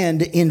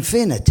understand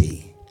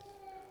infinity.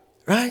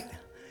 Right?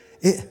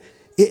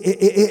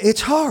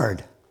 It's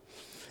hard.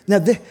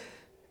 Now,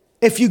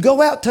 if you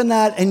go out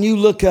tonight and you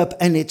look up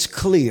and it's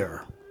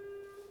clear,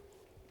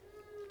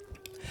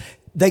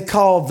 they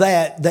call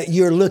that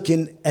you're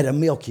looking at a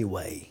Milky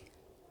Way,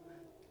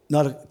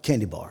 not a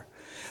candy bar.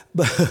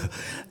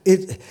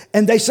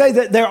 And they say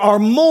that there are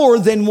more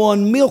than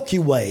one Milky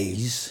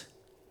Ways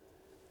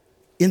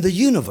in the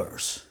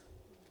universe.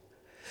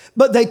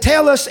 But they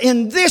tell us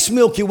in this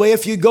Milky Way,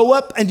 if you go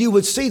up and you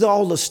would see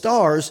all the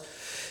stars,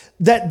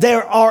 that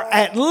there are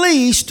at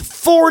least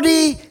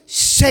 40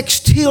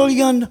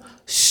 sextillion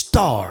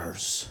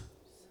stars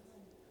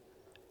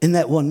in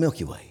that one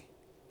Milky Way.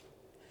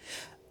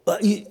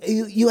 But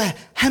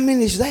how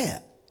many is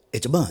that?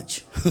 It's a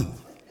bunch.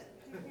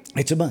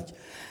 It's a bunch.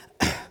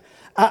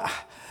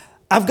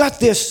 I've got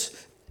this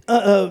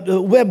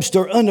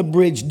Webster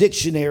Unabridged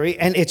Dictionary,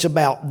 and it's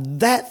about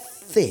that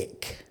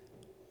thick,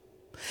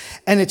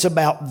 and it's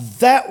about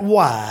that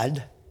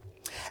wide,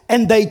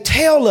 and they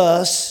tell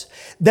us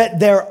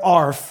that there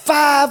are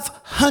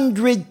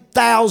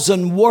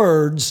 500,000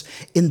 words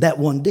in that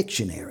one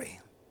dictionary.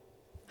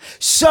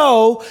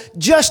 So,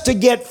 just to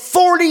get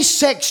 40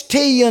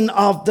 sextillion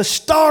of the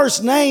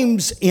stars'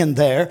 names in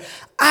there,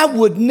 I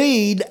would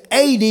need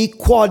 80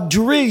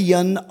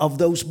 quadrillion of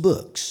those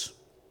books.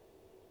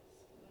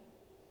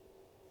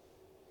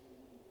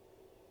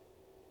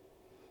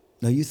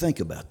 Now, you think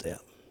about that.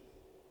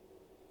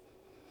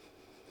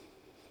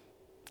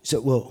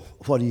 So, well,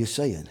 what are you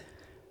saying?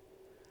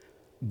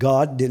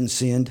 God didn't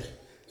send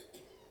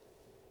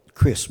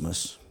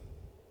Christmas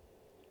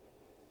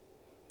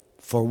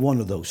for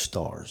one of those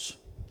stars.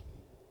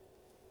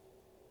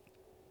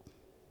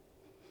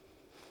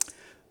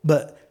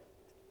 But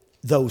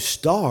those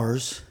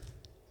stars,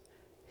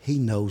 he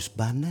knows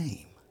by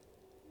name.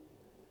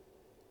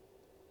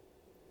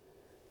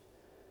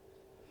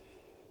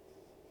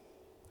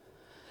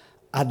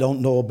 I don't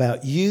know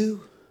about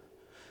you,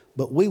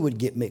 but we would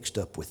get mixed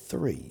up with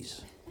threes.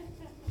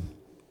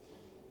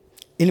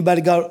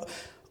 Anybody got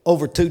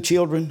over 2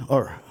 children,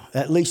 or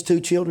at least 2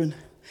 children?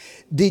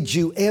 Did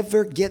you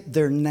ever get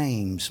their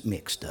names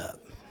mixed up?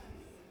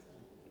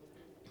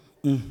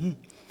 Mm-hmm.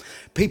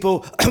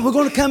 People, we're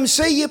going to come and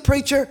see you,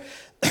 preacher.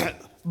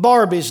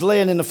 Barbies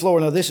laying in the floor.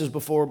 Now, this is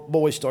before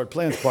boys started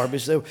playing with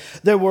Barbies.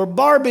 There were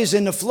Barbies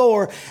in the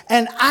floor,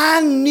 and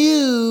I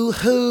knew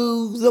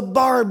who the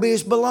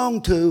Barbies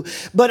belonged to,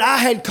 but I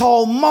had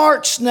called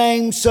Mark's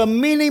name so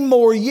many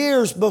more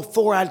years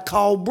before I'd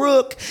call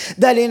Brooke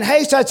that in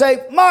haste I'd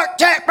say, Mark,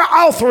 Jack,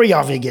 all 3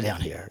 of you get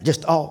down here.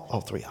 Just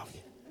all 3 of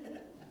you.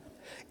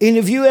 Any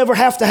of you ever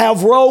have to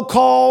have roll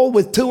call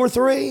with 2 or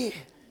 3?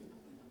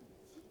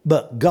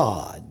 But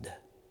God,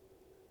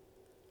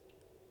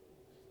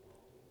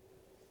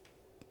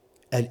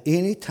 at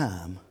any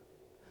time,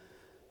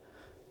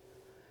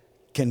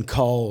 can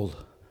call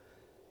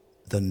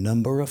the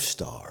number of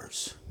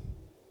stars,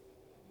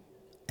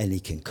 and He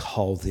can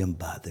call them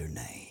by their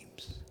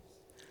names.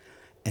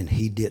 And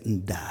He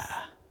didn't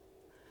die.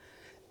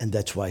 And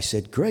that's why He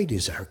said, great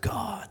is our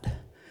God,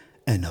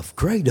 and of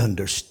great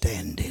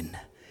understanding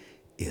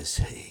is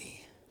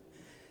He.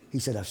 He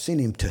said, I've sent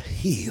Him to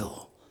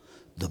heal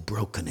the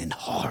broken in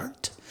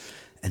heart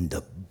and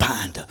to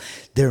bind up.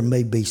 There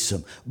may be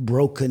some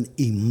broken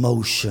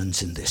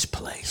emotions in this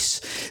place.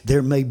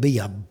 There may be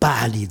a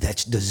body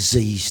that's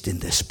diseased in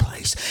this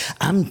place.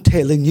 I'm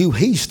telling you,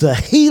 He's the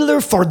healer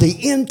for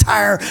the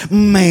entire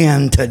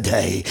man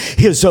today.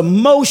 His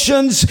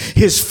emotions,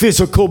 his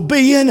physical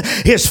being,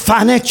 his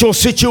financial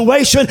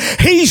situation.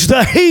 He's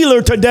the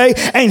healer today,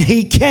 and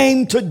He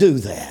came to do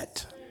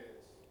that.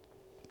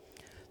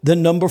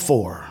 Then number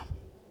 4.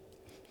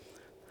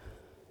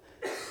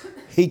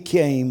 He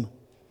came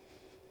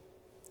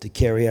to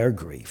carry our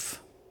grief.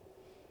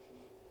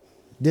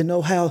 Didn't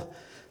know how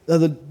the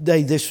other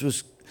day,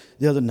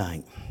 the other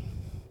night.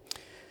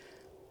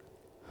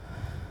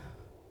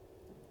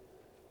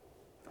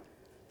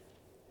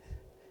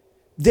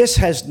 This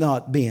has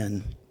not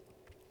been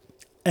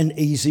an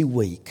easy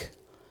week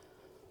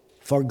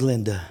for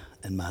Glenda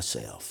and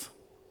myself.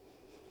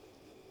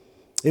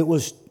 It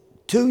was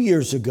 2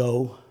 years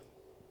ago,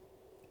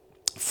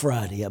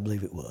 Friday, I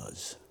believe it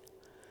was,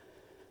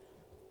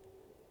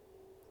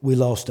 we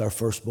lost our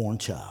firstborn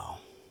child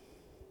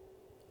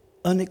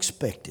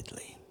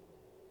unexpectedly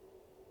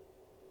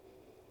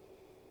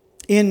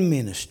in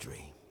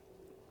ministry.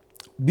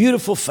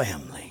 Beautiful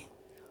family.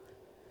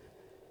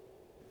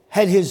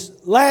 Had his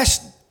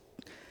last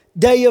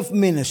day of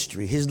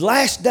ministry, his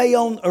last day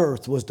on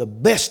earth was the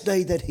best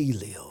day that he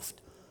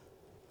lived.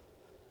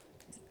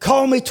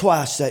 Called me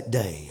twice that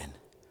day, and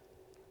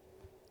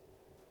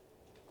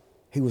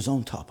he was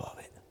on top of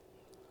it.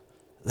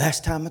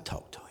 Last time I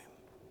talked to him.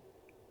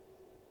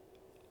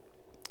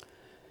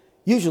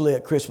 Usually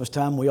at Christmas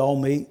time, we all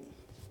meet.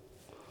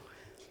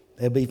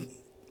 There'll be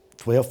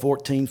 12,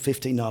 14,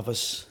 15 of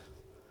us.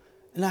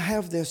 And I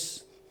have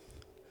this,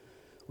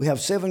 we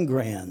have 7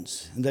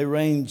 grands, and they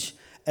range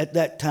at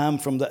that time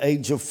from the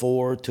age of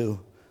 4 to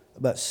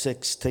about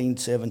 16,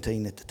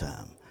 17 at the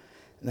time.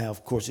 Now,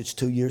 of course, it's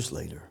 2 years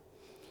later.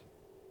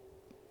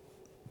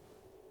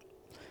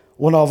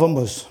 One of them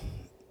was,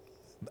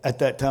 at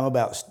that time,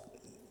 about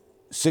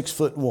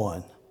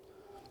 6'1".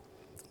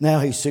 Now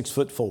he's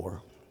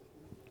 6'4".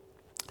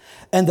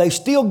 And they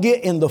still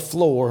get in the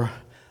floor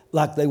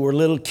like they were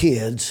little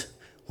kids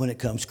when it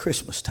comes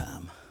Christmas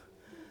time.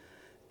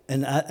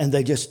 And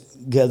they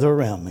just gather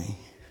around me.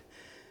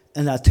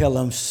 And I tell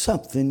them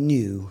something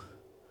new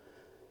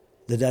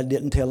that I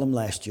didn't tell them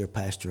last year,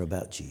 Pastor,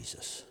 about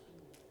Jesus.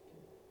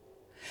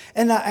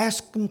 And I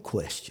ask them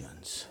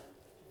questions.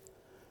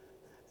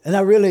 And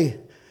I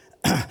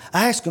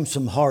ask them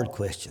some hard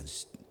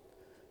questions.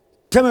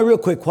 Tell me real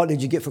quick, what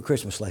did you get for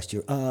Christmas last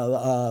year?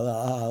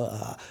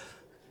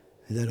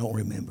 They don't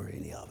remember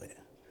any of it.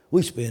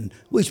 We spend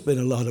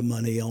a lot of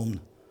money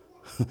on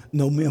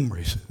no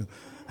memories.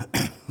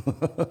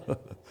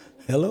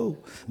 Hello?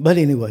 But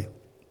anyway,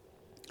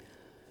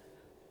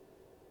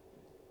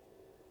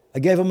 I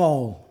gave them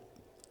all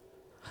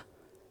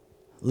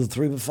a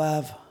little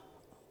 3x5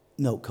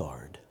 note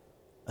card.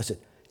 I said,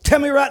 tell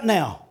me right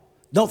now,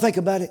 don't think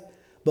about it,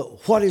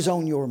 but what is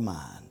on your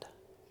mind?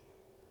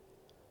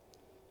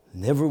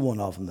 And every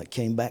one of them that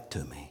came back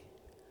to me,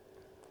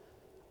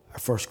 our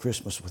first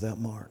Christmas without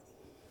Mark.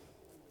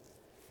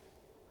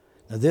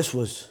 Now this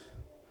was,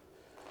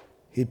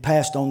 he'd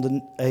passed on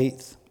the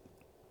 8th,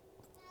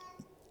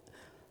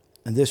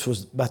 and this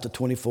was about the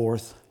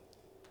 24th.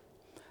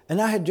 And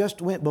I had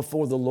just went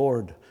before the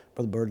Lord,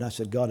 Brother Bird, and I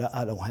said, God,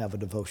 I don't have a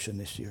devotion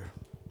this year.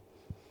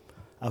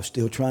 I was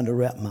still trying to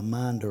wrap my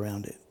mind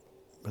around it,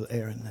 Brother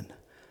Aaron, and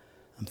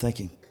I'm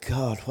thinking,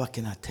 God, what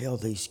can I tell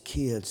these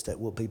kids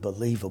that will be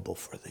believable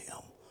for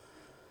them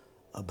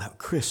about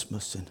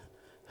Christmas and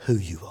who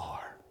you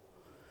are?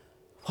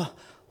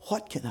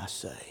 What can I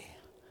say?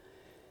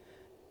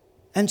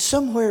 And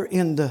somewhere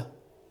in the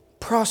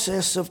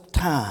process of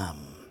time,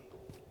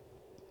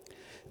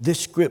 this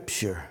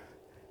scripture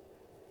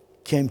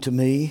came to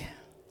me,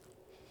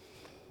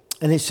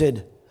 and it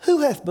said, who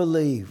hath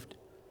believed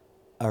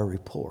our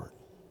report?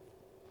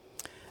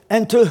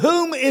 And to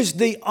whom is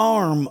the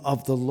arm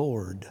of the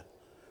Lord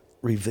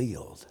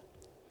revealed?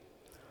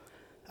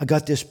 I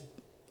got this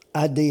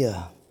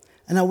idea,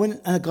 and I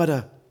went and I got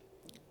a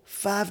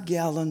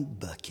 5-gallon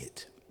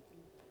bucket,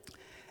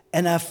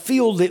 and I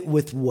filled it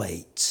with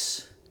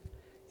weights.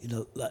 You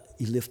know, like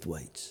you lift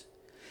weights.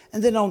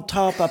 And then on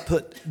top I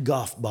put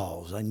golf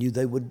balls. I knew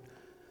they would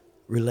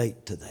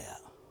relate to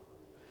that.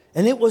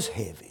 And it was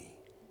heavy.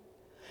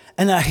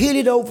 And I hid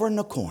it over in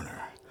the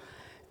corner.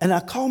 And I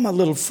called my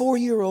little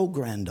 4-year-old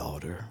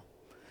granddaughter.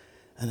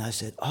 And I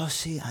said,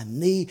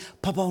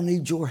 Papa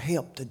needs your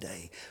help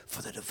today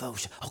for the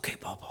devotion. Okay,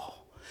 Papa,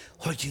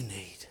 what do you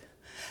need?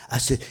 I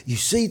said, you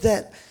see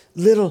that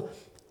little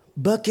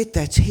bucket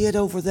that's hid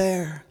over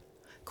there?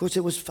 Of course,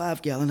 it was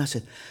 5 gallon. I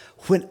said,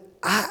 when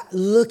I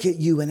look at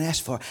you and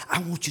ask for it, I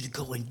want you to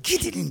go and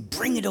get it and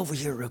bring it over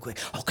here real quick.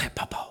 Okay,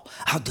 Papa,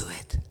 I'll do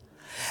it.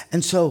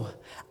 And so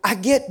I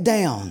get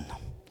down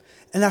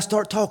and I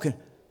start talking.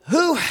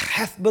 Who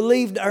hath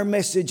believed our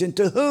message, and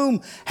to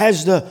whom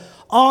has the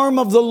arm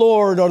of the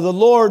Lord, or the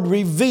Lord,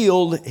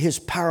 revealed his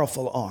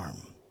powerful arm?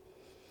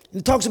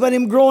 It talks about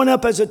him growing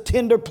up as a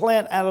tender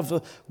plant out of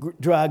the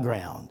dry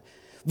ground.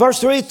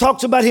 Verse 3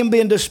 talks about him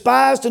being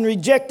despised and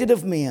rejected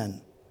of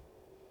men.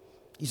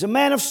 He's a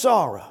man of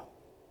sorrow,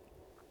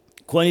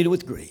 acquainted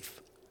with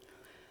grief.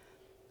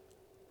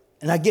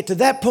 And I get to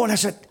that point, I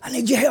said, I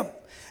need your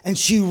help. And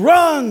she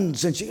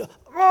runs and she goes,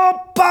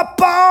 oh,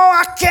 Papa,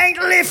 I can't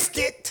lift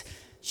it.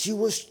 She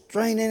was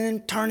straining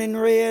and turning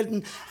red,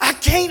 and I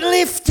can't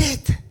lift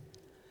it.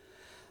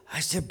 I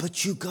said,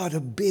 but you got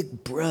a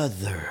big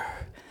brother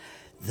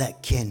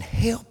that can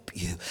help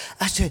you.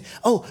 I said,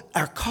 oh,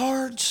 our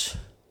cards?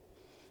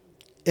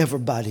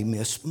 Everybody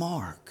missed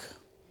mark.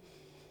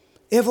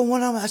 Every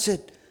one of them. I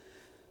said,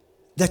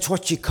 that's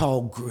what you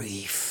call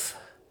grief.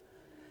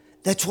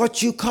 That's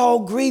what you call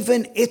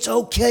grieving. It's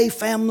okay,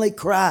 family,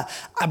 cry.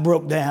 I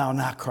broke down,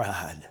 I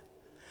cried.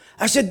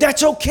 I said,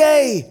 that's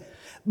okay.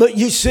 But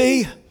you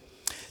see,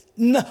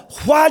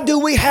 why do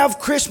we have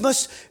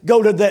Christmas?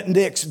 Go to that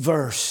next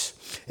verse,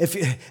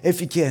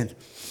 if you can.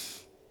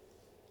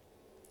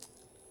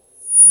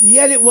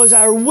 Yet it was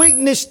our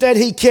weakness that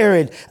he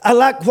carried. I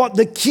like what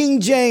the King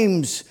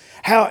James,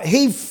 how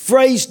he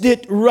phrased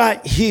it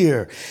right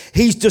here.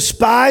 He's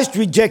despised,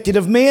 rejected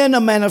of men,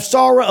 a man of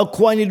sorrow,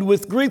 acquainted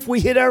with grief. We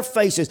hit our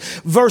faces.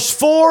 Verse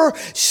 4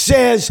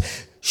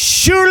 says,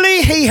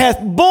 surely he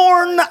hath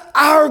borne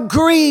our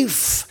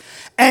grief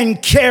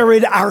and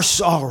carried our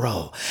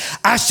sorrow.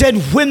 I said,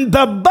 when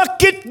the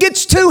bucket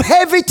gets too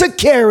heavy to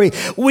carry,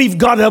 we've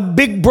got a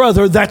big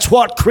brother. That's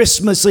what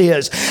Christmas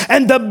is.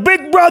 And the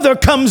big brother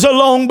comes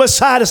along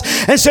beside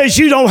us and says,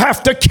 you don't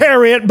have to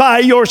carry it by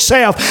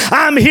yourself.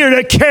 I'm here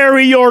to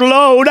carry your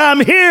load. I'm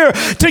here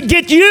to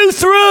get you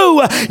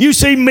through. You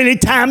see, many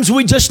times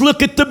we just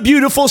look at the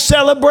beautiful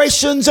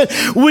celebrations and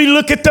we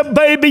look at the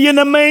baby in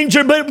the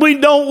manger, but we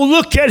don't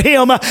look at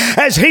him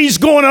as he's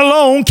going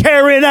along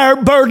carrying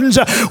our burdens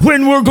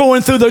when we're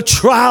going through the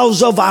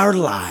trials of our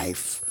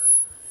life.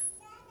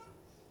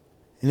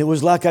 And it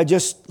was like I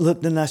just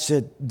looked and I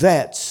said,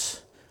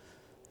 that's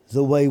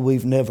the way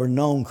we've never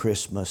known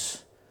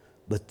Christmas,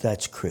 but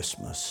that's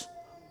Christmas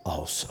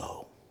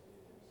also.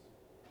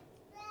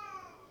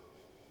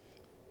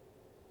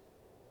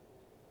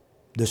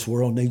 This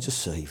world needs a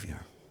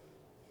Savior.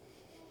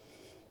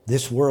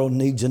 This world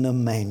needs an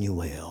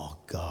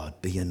Emmanuel,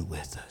 God being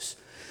with us.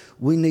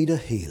 We need a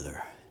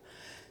healer.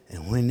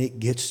 And when it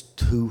gets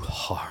too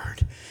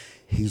hard,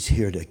 he's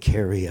here to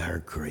carry our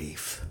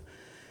grief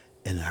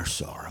and our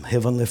sorrow.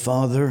 Heavenly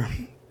Father,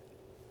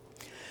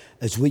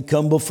 as we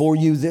come before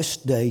you this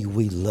day,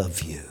 we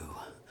love you.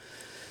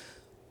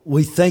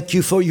 We thank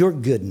you for your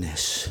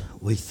goodness.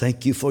 We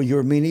thank you for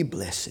your many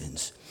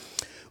blessings.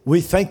 We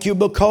thank you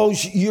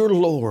because you're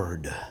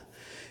Lord,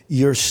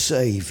 your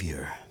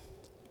Savior.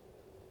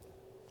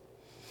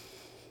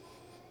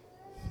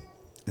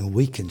 And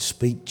we can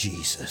speak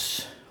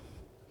Jesus.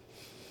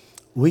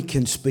 We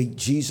can speak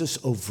Jesus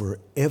over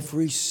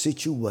every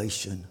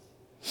situation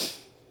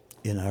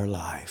in our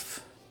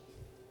life.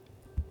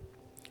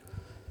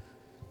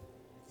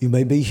 You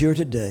may be here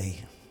today.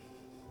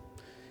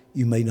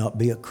 You may not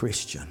be a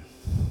Christian.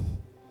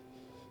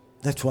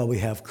 That's why we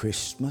have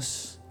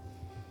Christmas.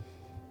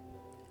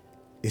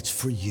 It's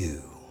for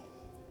you.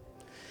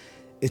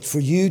 It's for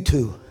you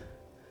to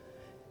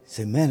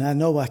say, man, I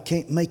know I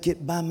can't make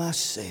it by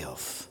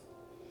myself.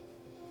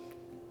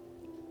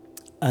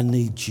 I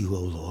need you, O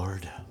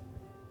Lord.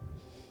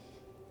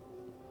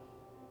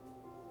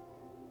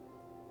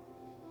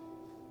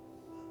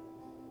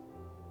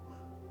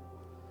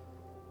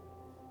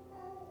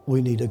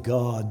 We need a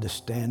God to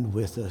stand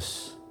with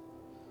us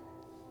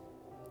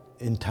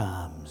in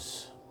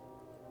times.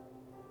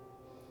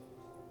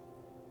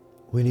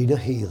 We need a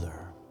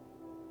healer.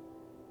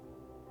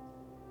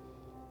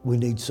 We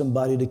need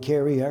somebody to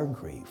carry our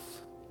grief.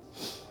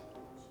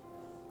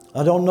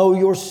 I don't know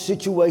your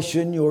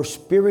situation, your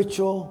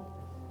spiritual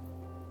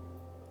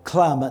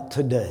climate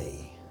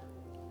today,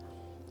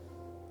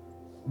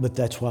 but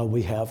that's why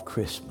we have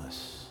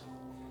Christmas.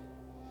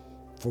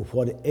 For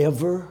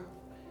whatever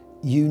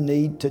you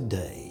need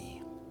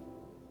today.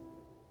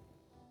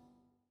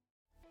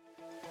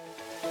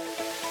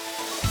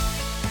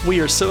 We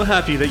are so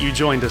happy that you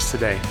joined us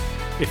today.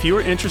 If you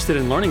are interested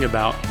in learning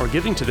about or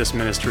giving to this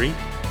ministry,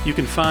 you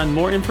can find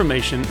more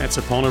information at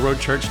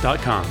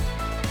saponaroadchurch.com.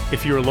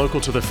 If you are local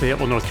to the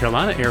Fayetteville, North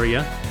Carolina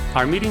area,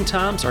 our meeting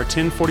times are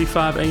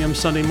 10:45 a.m.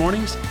 Sunday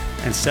mornings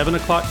and 7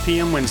 o'clock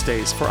p.m.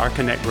 Wednesdays for our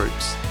Connect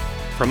groups.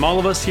 From all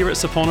of us here at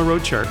Sapona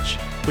Road Church,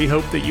 we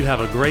hope that you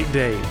have a great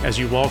day as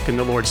you walk in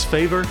the Lord's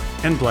favor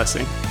and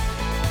blessing.